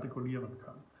man nicht artikulieren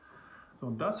kann. So,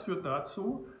 und das führt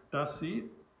dazu, dass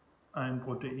Sie ein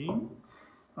Protein,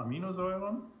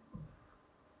 Aminosäuren,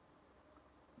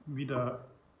 wieder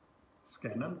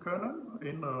scannen können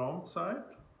in der Raumzeit,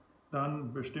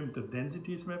 dann bestimmte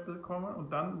Densities bekommen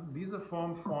und dann diese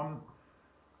Form von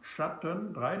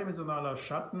Schatten, dreidimensionaler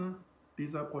Schatten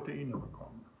dieser Proteine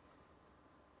bekommen,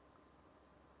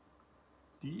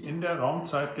 die in der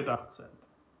Raumzeit gedacht sind.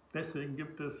 Deswegen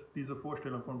gibt es diese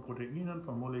Vorstellung von Proteinen,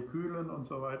 von Molekülen und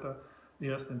so weiter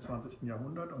erst im 20.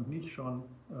 Jahrhundert und nicht schon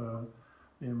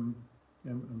im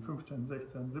 15.,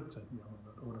 16., 17.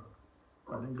 Jahrhundert oder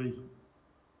bei den Griechen.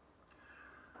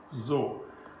 So,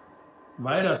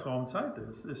 weil das Raumzeit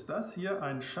ist, ist das hier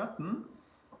ein Schatten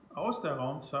aus der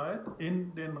Raumzeit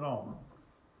in den Raum.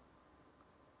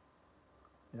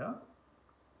 Ja?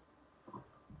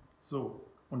 So,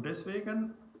 und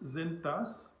deswegen sind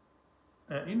das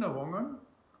Erinnerungen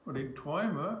oder die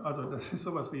Träume, also das ist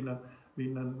sowas wie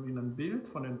ein Bild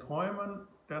von den Träumen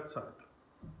der Zeit.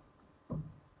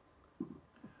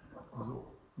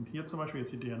 So, und hier zum Beispiel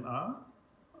jetzt die DNA,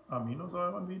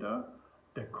 Aminosäuren wieder,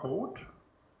 der Code,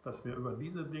 dass wir über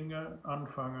diese Dinge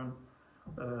anfangen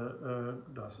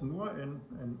das nur in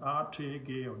A, T,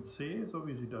 G und C, so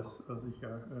wie Sie das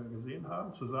sicher gesehen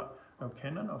haben,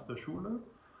 kennen aus der Schule,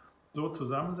 so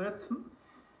zusammensetzen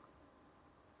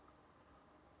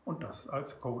und das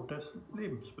als Code des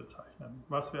Lebens bezeichnen.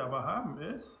 Was wir aber haben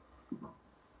ist,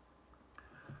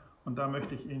 und da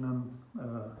möchte ich Ihnen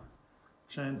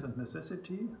Chance and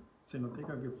Necessity,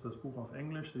 Mathematica gibt es das Buch auf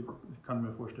Englisch, ich kann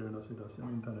mir vorstellen, dass Sie das im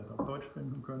Internet auf Deutsch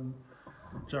finden können.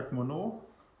 Jacques Monod,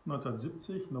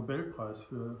 1970, Nobelpreis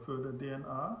für die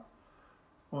DNA.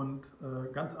 Und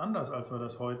ganz anders, als wir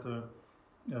das heute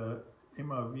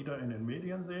immer wieder in den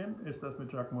Medien sehen, ist das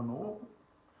mit Jacques Monod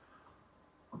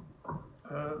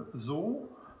so,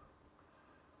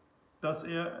 dass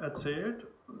er erzählt,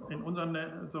 in unserer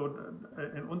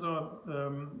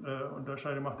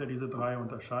Unterscheidung macht er diese 3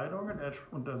 Unterscheidungen.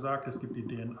 Und er sagt, es gibt die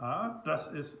DNA, das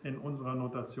ist in unserer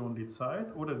Notation die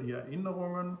Zeit oder die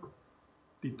Erinnerungen,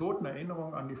 die toten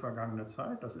Erinnerungen an die vergangene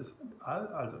Zeit. Das ist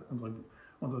also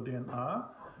unsere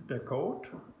DNA, der Code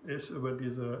ist über die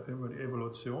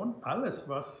Evolution, alles,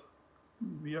 was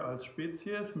wir als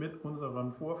Spezies mit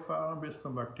unseren Vorfahren bis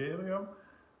zum Bakterium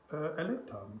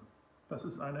erlebt haben. Das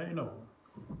ist eine Erinnerung.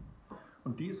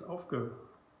 Und die ist aufgefaltet,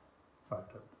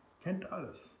 kennt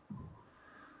alles.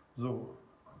 So,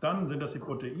 dann sind das die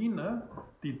Proteine,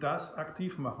 die das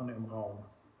aktiv machen im Raum.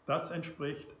 Das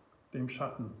entspricht dem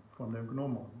Schatten von dem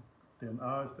Gnomon.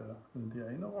 DNA sind die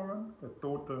Erinnerungen, der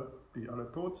Tote, die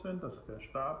alle tot sind, das ist der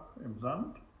Stab im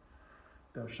Sand.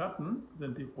 Der Schatten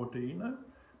sind die Proteine,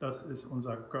 das ist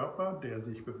unser Körper, der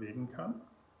sich bewegen kann.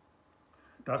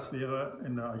 Das wäre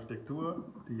in der Architektur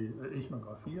die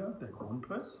Ichnographie, der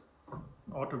Grundriss.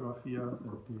 Orthographie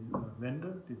sind die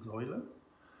Wände, die Säule.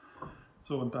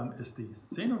 So, und dann ist die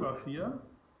Szenographie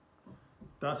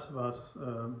das, was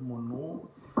Monod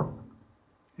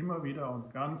immer wieder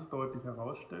und ganz deutlich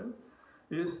herausstellt,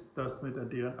 ist, dass mit der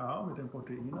DNA und mit den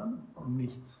Proteinen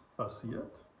nichts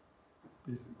passiert.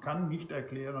 Ich kann nicht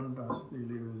erklären, dass die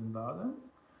Lebewesen da sind.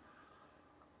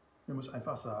 Ich muss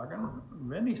einfach sagen,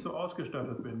 wenn ich so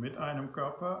ausgestattet bin mit einem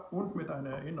Körper und mit einer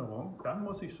Erinnerung, dann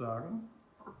muss ich sagen,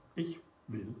 ich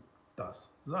will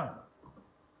das sein.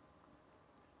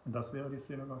 Und das wäre die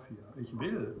Szenographie. Ich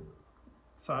will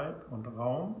Zeit und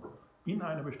Raum in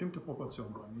eine bestimmte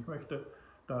Proportion bringen. Ich möchte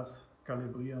das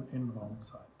kalibrieren in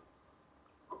Raumzeit.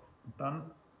 Und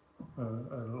dann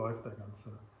läuft der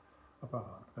ganze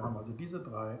Apparat. Wir haben also diese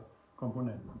 3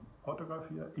 Komponenten.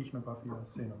 Orthographie, Ichnographie,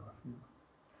 Szenographie.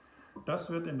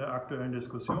 Das wird in der aktuellen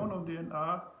Diskussion um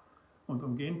DNA und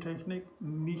um Gentechnik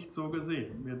nicht so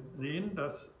gesehen. Wir sehen,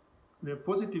 dass wir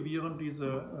positivieren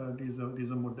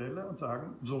diese Modelle und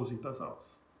sagen, so sieht das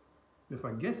aus. Wir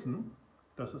vergessen,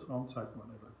 dass es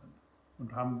Raumzeitmodelle sind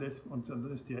und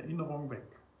dann ist die Erinnerung weg.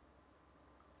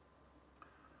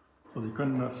 So, Sie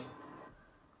können das,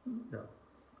 ja,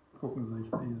 gucken Sie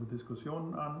sich diese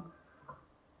Diskussionen an,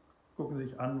 gucken Sie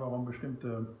sich an, warum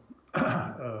bestimmte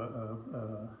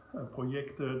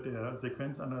Projekte der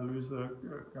Sequenzanalyse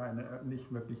nicht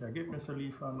wirklich Ergebnisse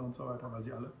liefern und so weiter, weil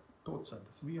sie alle tot sind.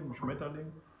 Das ist wie ein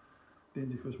Schmetterling, den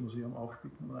Sie fürs Museum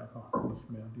aufspielen und einfach nicht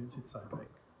mehr, die ist die Zeit weg.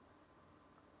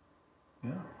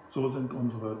 Ja? So sind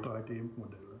unsere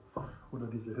 3D-Modelle oder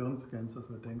diese Hirnscans, dass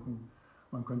wir denken,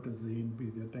 man könnte sehen,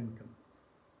 wie wir denken.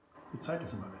 Die Zeit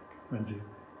ist immer weg,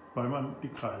 weil man die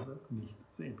Kreise nicht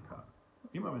sehen kann.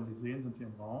 Immer wenn Sie sehen, sind Sie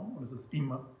im Raum und es ist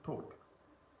immer tot.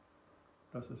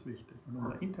 Das ist wichtig. Und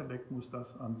unser Intellekt muss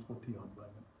das ans Rotieren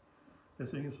bringen.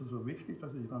 Deswegen ist es so wichtig,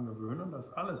 dass Sie sich daran gewöhnen,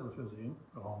 dass alles, was wir sehen,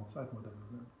 Raumzeitmodelle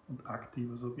sind und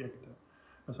aktive Subjekte.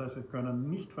 Das heißt, wir können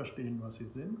nicht verstehen, was sie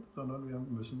sind, sondern wir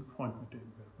müssen Freund mit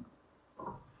denen werden.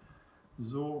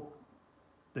 So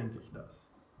denke ich das.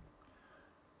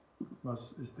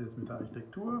 Was ist jetzt mit der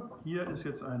Architektur? Hier ist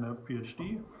jetzt eine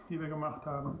PhD, die wir gemacht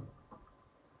haben,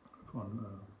 von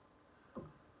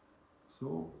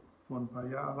ein paar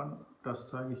Jahren. Das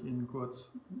zeige ich Ihnen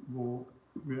kurz, wo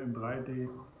wir in 3D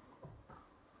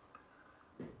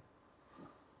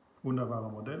wunderbare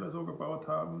Modelle so gebaut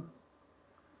haben.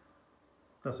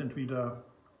 Das sind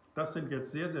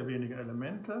jetzt sehr, sehr wenige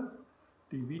Elemente,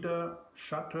 die wieder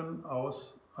Schatten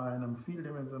aus einem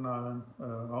vieldimensionalen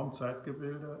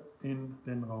Raumzeitgebilde in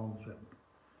den Raum sind,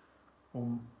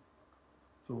 um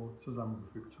so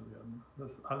zusammengefügt zu werden.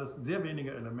 Das sind alles sehr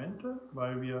wenige Elemente,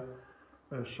 weil wir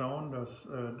schauen,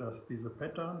 dass diese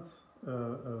Patterns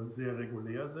sehr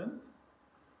regulär sind.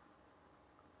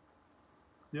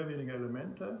 Sehr wenige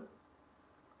Elemente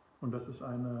und das ist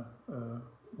eine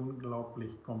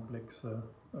unglaublich komplexe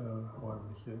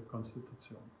räumliche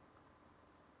Konstitution.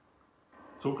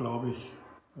 So glaube ich,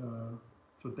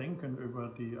 zu denken über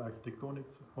die Architektonik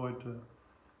heute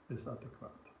ist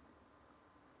adäquat.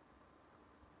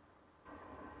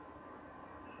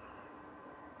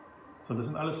 So, das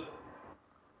sind alles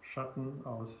Schatten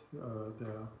aus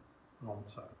der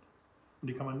Raumzeit. Und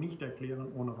die kann man nicht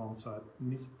erklären, ohne Raumzeit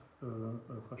nicht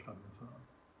verstanden zu haben.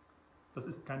 Das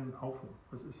ist kein Haufen,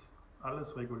 das ist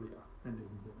alles regulär in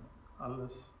diesem Sinne,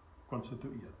 alles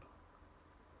konstituiert.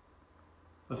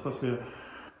 Das, was wir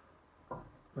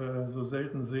so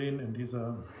selten sehen in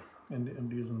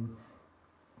diesen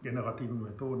generativen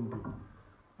Methoden, die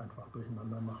einfach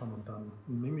durcheinander machen und dann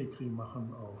Mimikry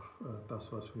machen auf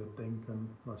das, was wir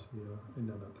denken, was wir in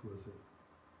der Natur sehen.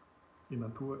 Die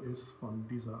Natur ist von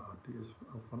dieser Art, die ist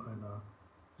von einer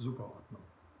Superordnung,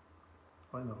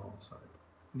 von einer Raumzeit.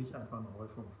 Nicht einfach eine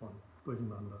Häufung von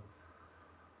Durcheinander,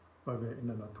 weil wir in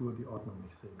der Natur die Ordnung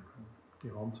nicht sehen können, die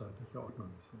raumzeitliche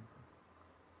Ordnung nicht sehen können.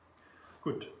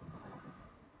 Gut.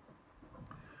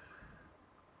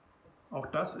 Auch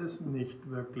das ist nicht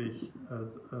wirklich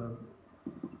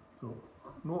so.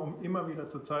 Nur um immer wieder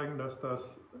zu zeigen, dass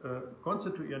das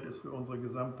konstituierend ist für unsere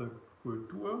gesamte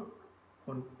Kultur.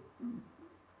 Und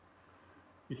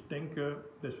ich denke,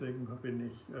 deswegen bin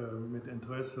ich mit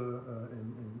Interesse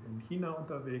in China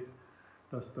unterwegs,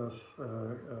 dass das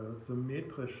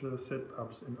symmetrische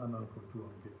Setups in anderen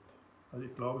Kulturen gibt. Also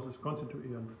ich glaube, es ist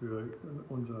konstituierend für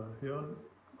unser Hirn,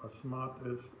 was smart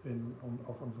ist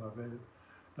auf unserer Welt,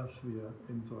 dass wir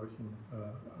in solchen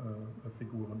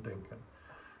Figuren denken.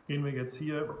 Gehen wir jetzt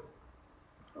hier,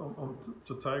 um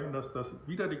zu zeigen, dass das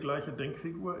wieder die gleiche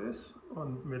Denkfigur ist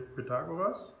und mit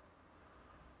Pythagoras,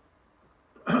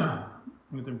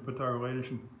 mit dem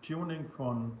pythagoreanischen Tuning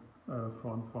vom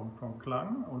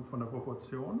Klang und von der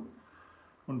Proportion.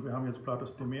 Und wir haben jetzt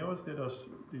Platos Timaeus, der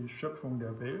die Schöpfung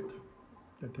der Welt,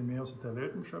 der Timaeus ist der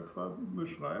Weltenschöpfer,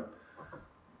 beschreibt.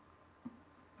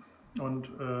 Und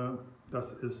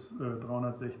das ist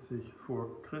 360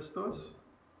 vor Christus.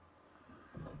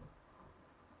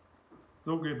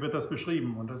 So wird das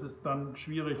beschrieben und das ist dann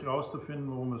schwierig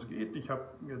herauszufinden, worum es geht. Ich habe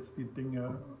jetzt die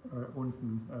Dinge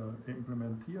unten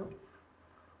implementiert.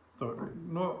 So,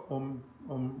 nur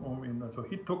also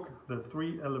he took the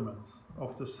three elements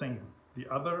of the same, the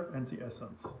other and the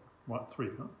essence, three,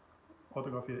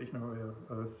 orthographia, ichnographia,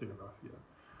 stenographia,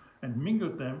 and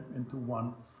mingled them into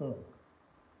one form,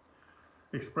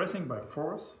 expressing by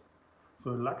force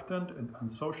the reluctant and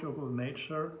unsociable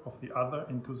nature of the other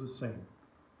into the same.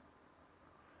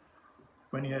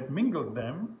 When he had mingled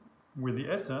them with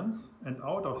the essence, and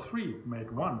out of three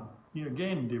made one, he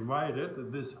again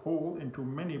divided this whole into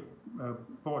many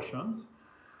portions,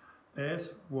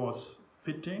 as was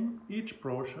fitting, each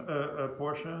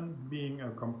portion being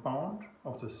a compound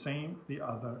of the same, the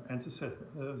other, and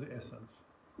the essence.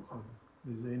 So,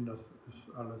 Sie sehen, das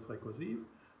ist alles rekursiv,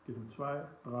 geht um 2,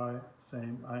 3,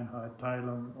 same, Einheit,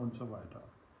 Teilung und so weiter.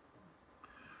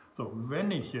 So,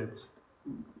 wenn ich jetzt,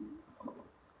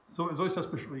 so ist das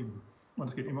beschrieben, und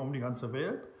es geht immer um die ganze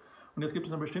Welt. Und jetzt gibt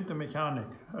es eine bestimmte Mechanik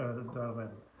darin.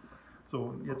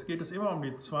 So, jetzt geht es immer um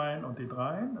die 2 und die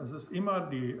 3. Es ist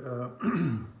immer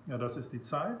das ist die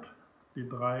Zeit. Die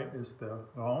 3 ist der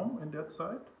Raum in der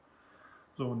Zeit.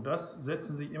 So, und das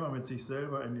setzen Sie immer mit sich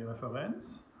selber in die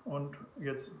Referenz. Und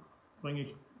jetzt bringe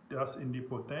ich das in die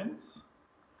Potenz.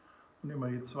 Und immer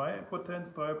die 2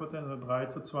 Potenz, 3 Potenz, und 3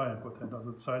 zu 2 Potenz.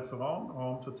 Also Zeit zu Raum,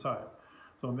 Raum zu Zeit.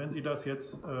 So, und wenn Sie das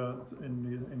jetzt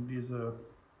in diese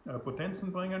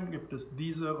Potenzen bringen, gibt es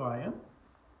diese Reihe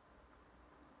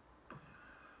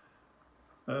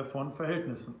von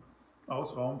Verhältnissen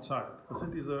aus Raum-Zeit. Das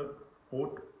sind diese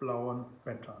rot-blauen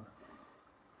Pattern.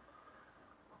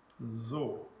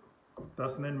 So,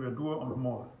 das nennen wir Dur und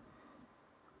Moll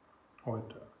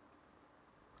heute.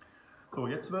 So,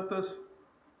 jetzt wird es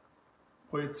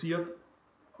projiziert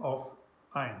auf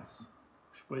 1,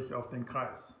 sprich auf den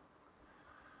Kreis.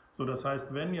 So, das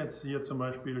heißt, wenn jetzt hier zum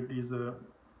Beispiel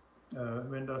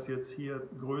wenn das jetzt hier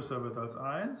größer wird als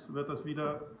 1, wird das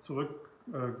wieder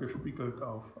zurückgespiegelt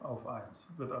auf 1.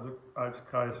 Wird also als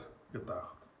Kreis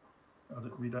gedacht, also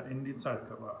wieder in die Zeit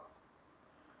gebracht.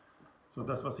 So,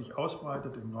 das, was sich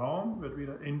ausbreitet im Raum, wird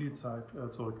wieder in die Zeit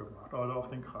zurückgebracht, also auf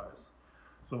den Kreis.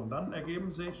 So, und dann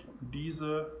ergeben sich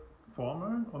diese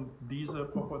Formeln und diese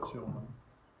Proportionen.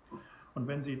 Und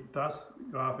wenn Sie das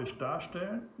grafisch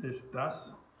darstellen, ist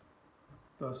das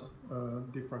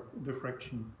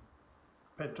Diffraction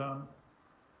Pattern,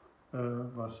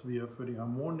 was wir für die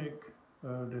Harmonik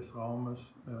des Raumes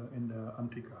in der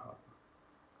Antike haben.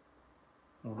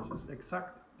 So, das ist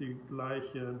exakt die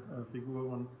gleiche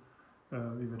Figuren,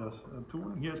 wie wir das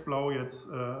tun. Hier ist blau jetzt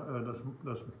das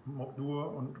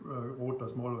Dur und rot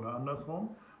das Moll oder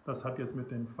andersrum. Das hat jetzt mit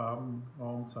den Farben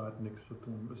Raumzeit nichts zu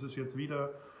tun. Es ist jetzt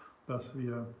wieder, dass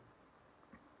wir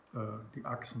die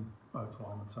Achsen als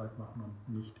Raum und Zeit machen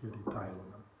und nicht hier die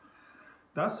Teilungen.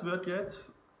 Das wird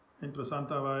jetzt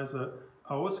interessanterweise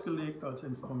ausgelegt als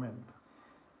Instrument.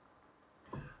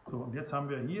 So, und jetzt haben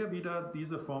wir hier wieder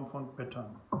diese Form von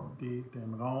Pattern, die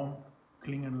den Raum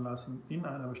klingen lassen in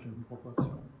einer bestimmten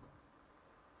Proportion.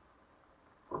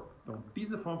 So, und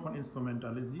diese Form von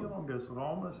Instrumentalisierung des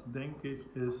Raumes, denke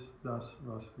ich, ist das,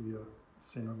 was wir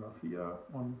Szenografie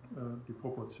und die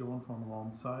Proportion von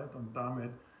Raum-Zeit und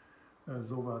damit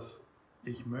sowas,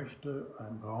 ich möchte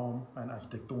ein Raum, ein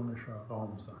architektonischer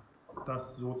Raum sein.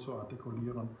 Das so zu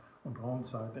artikulieren und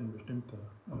Raumzeit in bestimmte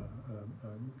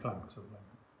Klang zu bringen.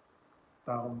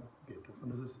 Darum geht es.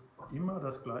 Und es ist immer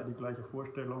die gleiche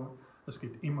Vorstellung, es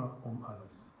geht immer um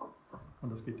alles.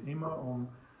 Und es geht immer um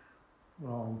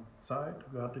Raumzeit,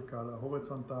 vertikale,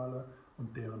 horizontale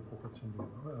und deren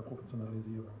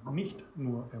Proportionalisierung. Nicht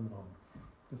nur im Raum.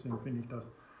 Deswegen finde ich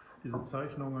diese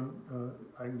Zeichnungen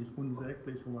eigentlich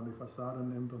unsäglich, wo man die Fassade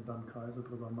nimmt und dann Kreise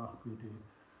drüber macht,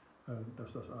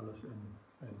 dass das alles in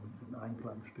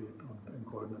Einklang steht und im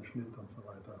goldenen Schnitt und so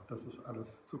weiter. Das ist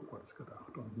alles zu kurz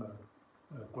gedacht und eine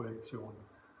Projektion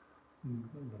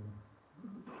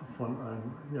von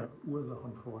einer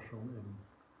Ursachenforschung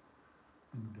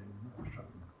in den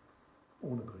Schatten,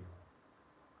 ohne Drehung.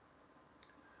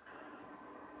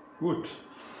 Gut,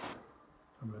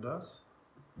 haben wir das.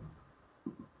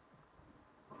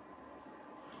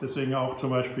 Deswegen auch zum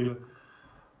Beispiel,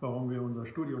 warum wir unser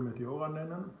Studium Meteora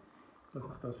nennen. Das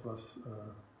ist das, was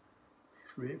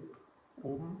schwebt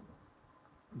oben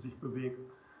und sich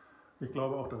bewegt. Ich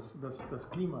glaube auch, dass das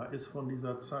Klima ist von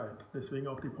dieser Zeit. Deswegen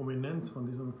auch die Prominenz von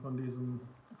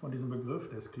diesem Begriff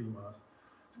des Klimas.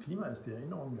 Das Klima ist die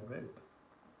Erinnerung der Welt.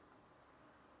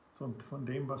 Und von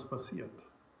dem, was passiert.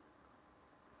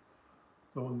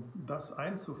 So, und das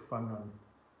einzufangen,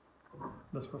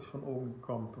 das, was von oben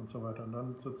kommt und so weiter, und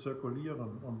dann zu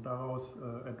zirkulieren und daraus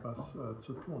etwas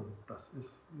zu tun, das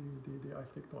ist die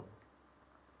Architektur.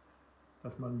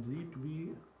 Dass man sieht,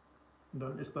 wie, und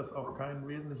dann ist das auch kein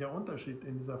wesentlicher Unterschied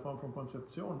in dieser Form von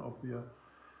Konzeption, ob wir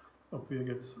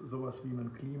jetzt sowas wie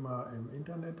ein Klima im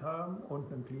Internet haben und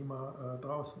ein Klima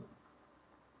draußen.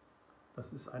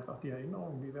 Das ist einfach die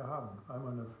Erinnerung, die wir haben.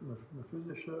 Einmal eine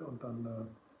physische und dann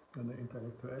eine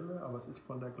intellektuelle, aber es ist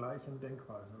von der gleichen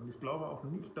Denkweise. Und ich glaube auch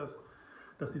nicht, dass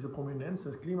diese Prominenz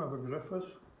des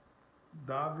Klimabegriffes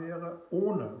da wäre,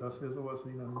 ohne dass wir sowas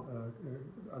wie ein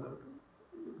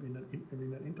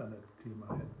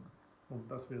Internetklima hätten. Und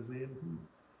dass wir sehen,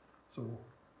 so,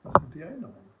 das sind die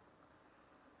Erinnerungen.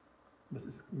 Das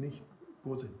ist nicht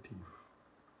positiv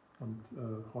und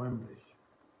räumlich.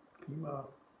 Klima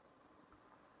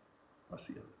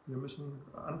passiert. Wir müssen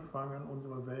anfangen,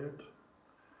 unsere Welt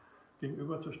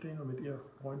gegenüberzustehen und mit ihr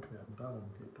Freund werden. Darum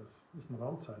geht es. Das ist ein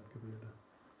Raumzeitgebilde.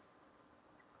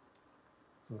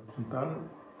 So. Und dann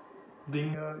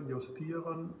Dinge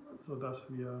justieren, sodass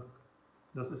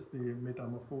das ist die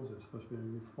Metamorphosis, dass wir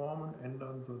die Formen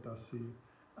ändern, sodass sie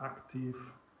aktiv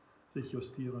sich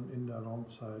justieren in der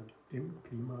Raumzeit, im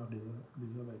Klima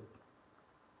dieser Welt.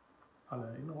 Alle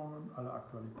Erinnerungen, alle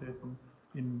Aktualitäten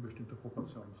in bestimmte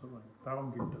Proportionen zu bringen.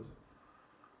 Darum geht es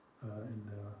in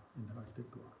der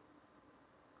Architektur.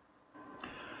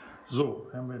 So,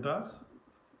 haben wir das.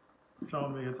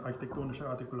 Schauen wir jetzt architektonische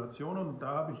Artikulationen. Und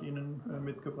da habe ich Ihnen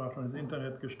mitgebracht und ins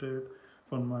Internet gestellt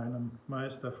von meinem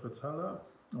Meister Fritz Haller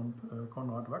und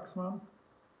Konrad Wachsmann.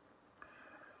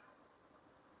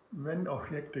 Wenn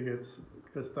Objekte jetzt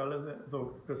Kristall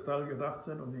gedacht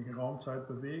sind und die Raumzeit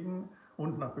bewegen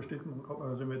und nach bestimmten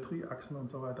Symmetrieachsen und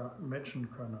so weiter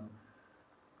matchen können,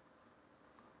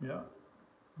 ja,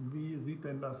 wie sieht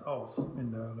denn das aus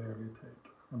in der Realität?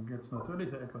 Und jetzt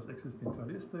natürlich etwas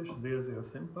existenzialistisch, sehr, sehr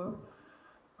simpel,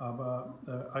 aber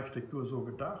Architektur so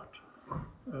gedacht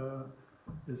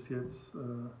ist jetzt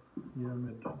hier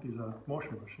mit dieser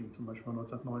Motion Machine, zum Beispiel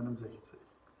 1969,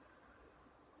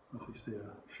 was ich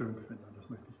sehr schön finde. Das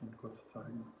möchte ich Ihnen kurz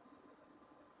zeigen.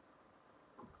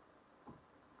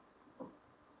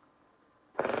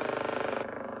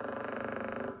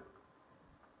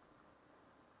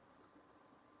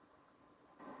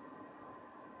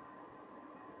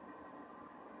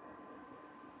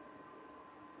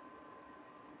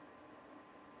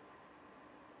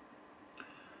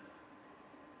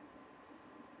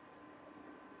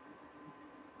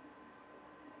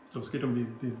 So, es geht um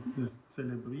das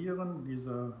Zelebrieren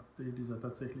dieser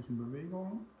tatsächlichen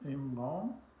Bewegung im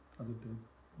Raum, also die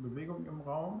Bewegung im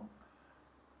Raum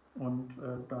und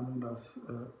dann das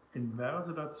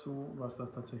Inverse dazu, was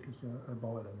das tatsächliche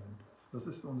Bauelement ist. Das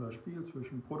ist unser Spiel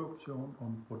zwischen Produktion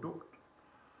und Produkt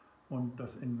und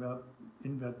das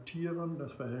Invertieren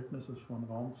des Verhältnisses von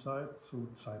Raumzeit zu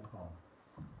Zeitraum.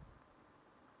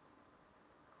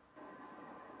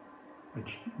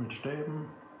 mit Stäben.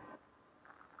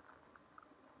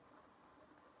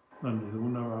 Dann diese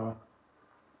wunderbare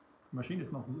Maschine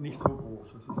ist noch nicht so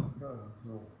groß, es ist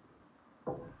so.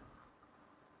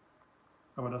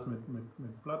 Aber das mit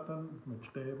Platten, mit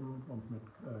Stäben und mit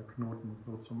Knoten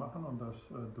so zu machen und das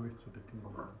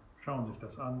durchzudeklinieren. Schauen Sie sich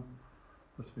das an,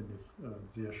 das finde ich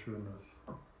sehr schönes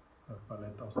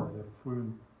Ballett aus einer sehr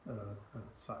frühen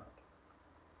Zeit.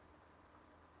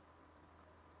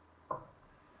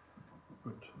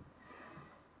 Gut.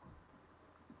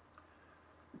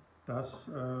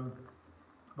 Das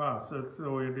war's.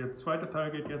 So, der zweite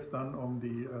Teil geht jetzt dann um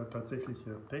die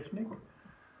tatsächliche Technik.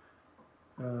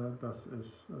 Das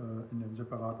ist in dem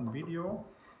separaten Video.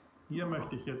 Hier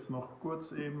möchte ich jetzt noch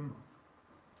kurz eben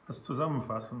das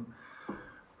zusammenfassen.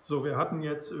 So, wir hatten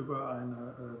jetzt über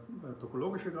eine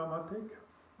topologische Grammatik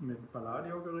mit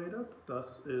Palladio geredet.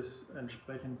 Das ist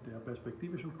entsprechend der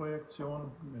perspektivischen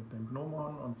Projektion mit dem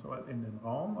Gnomon und so weiter in den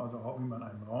Raum, also auch wie man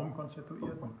einen Raum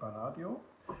konstituiert mit Palladio.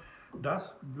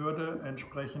 Das würde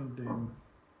entsprechend dem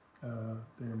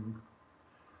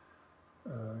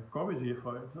Corbusier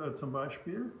zum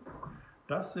Beispiel,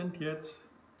 das sind jetzt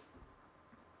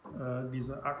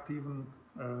diese aktiven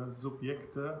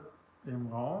Subjekte im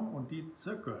Raum und die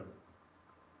zirkeln.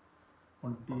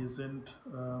 Und die sind,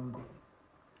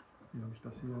 wie habe ich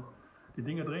das hier, die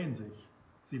Dinge drehen sich.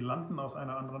 Sie landen aus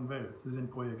einer anderen Welt. Sie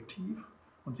sind projektiv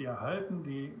und sie erhalten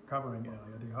die Covering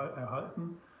Area. Die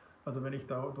erhalten, also wenn ich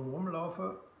da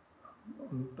rumlaufe,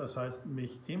 und das heißt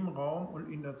mich im Raum und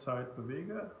in der Zeit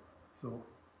bewege, so,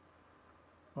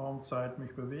 Raum, Zeit,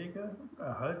 mich bewege,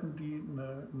 erhalten die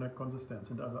eine Konsistenz,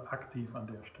 sind also aktiv an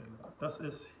der Stelle. Das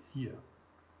ist hier,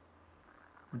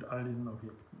 mit all diesen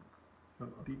Objekten.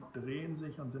 Die drehen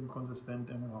sich und sind konsistent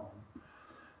im Raum.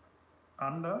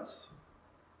 Anders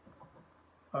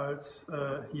als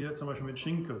hier zum Beispiel mit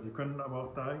Schinkel. Sie können aber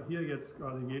auch da hier jetzt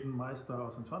quasi jeden Meister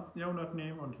aus dem 20. Jahrhundert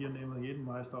nehmen und hier nehmen wir jeden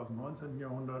Meister aus dem 19.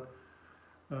 Jahrhundert,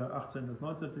 18. bis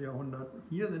 19. Jahrhundert.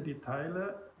 Hier sind die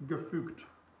Teile gefügt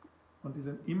und die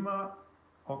sind immer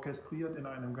orchestriert in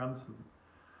einem Ganzen.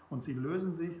 Und sie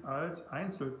lösen sich als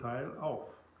Einzelteil auf.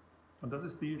 Und das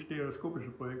ist die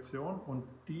stereoskopische Projektion und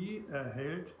die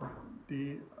erhält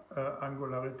die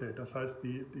Angularität. Das heißt,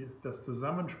 das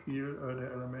Zusammenspiel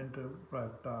der Elemente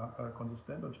bleibt da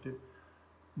konsistent und steht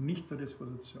nicht zur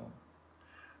Disposition.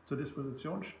 Zur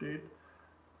Disposition steht,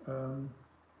 ja,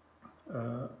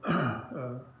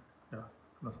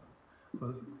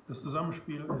 das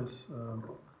Zusammenspiel ist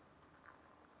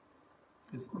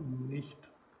nicht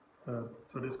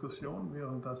zur Diskussion,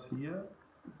 während das hier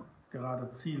gerade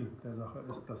Ziel der Sache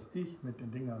ist, dass ich mit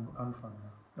den Dingen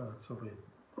anfange zu reden.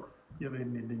 Hier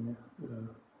reden die Dinge,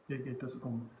 hier geht es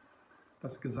um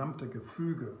das gesamte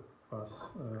Gefüge,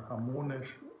 was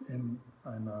harmonisch in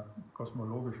einer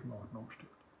kosmologischen Ordnung steht.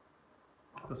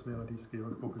 Das wäre die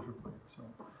stereoskopische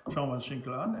Projektion. Schauen wir uns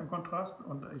Schinkel an im Kontrast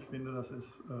und ich finde, das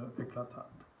ist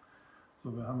eklatant.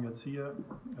 So, wir haben jetzt hier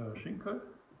Schinkel.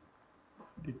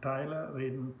 Die Teile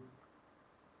reden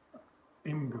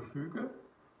im Gefüge.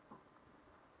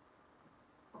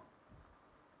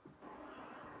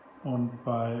 Und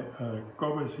bei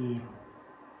Corbusier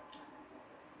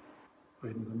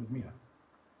reden sie mit mir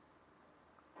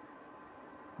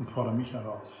und fordern mich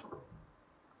heraus.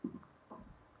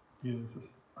 Hier ist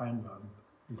es einladend,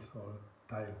 ich soll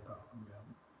Teil davon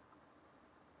werden.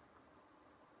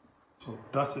 So,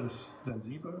 das ist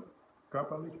sensibel,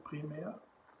 körperlich primär.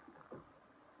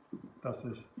 Das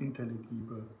ist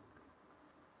intelligibel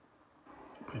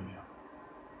primär.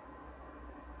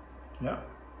 Ja?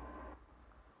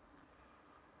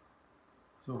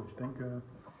 So, ich denke,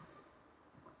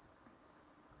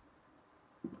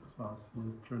 das war es. Hier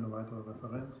schöne weitere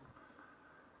Referenz.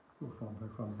 Urform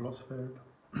von Blossfeldt,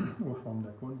 Urform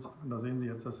der Kunst. Und da sehen Sie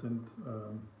jetzt, das sind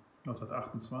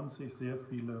 1928 sehr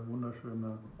viele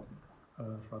wunderschöne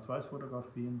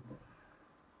Schwarz-Weiß-Fotografien.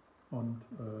 Und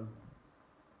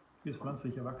hier ist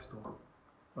pflanzliches Wachstum,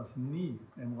 was nie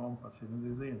im Raum passiert. Und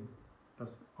Sie sehen,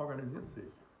 das organisiert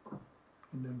sich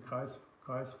in den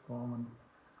Kreisformen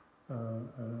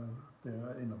der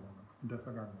Erinnerungen in der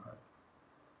Vergangenheit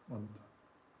und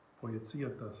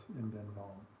projiziert das in den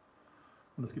Raum.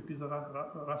 Und es gibt diese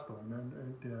Rasterung.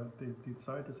 Die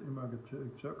Zeit ist immer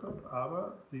gezirkelt,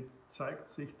 aber sie zeigt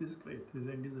sich diskret. Sie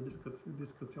sehen diese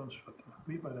Diskretionsschritte,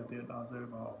 wie bei der DNA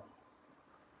selber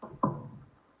auch.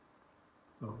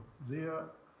 So, sehr,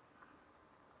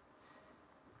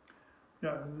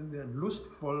 ja, sind sehr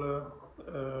lustvolle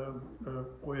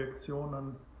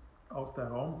Projektionen aus der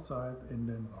Raumzeit in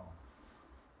den Raum,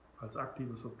 als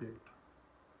aktives Objekt.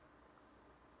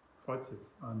 Freut sich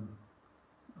an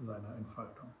seiner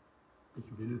Entfaltung.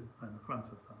 Ich will eine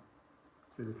Pflanze sein.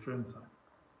 Es will schön sein.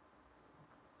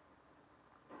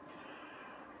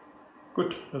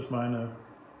 Gut, das ist meine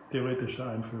theoretische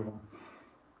Einführung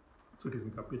zu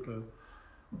diesem Kapitel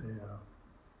der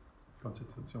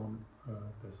Konstitution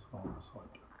des Raumes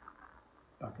heute.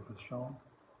 Danke fürs Schauen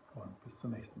und bis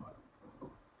zum nächsten Mal.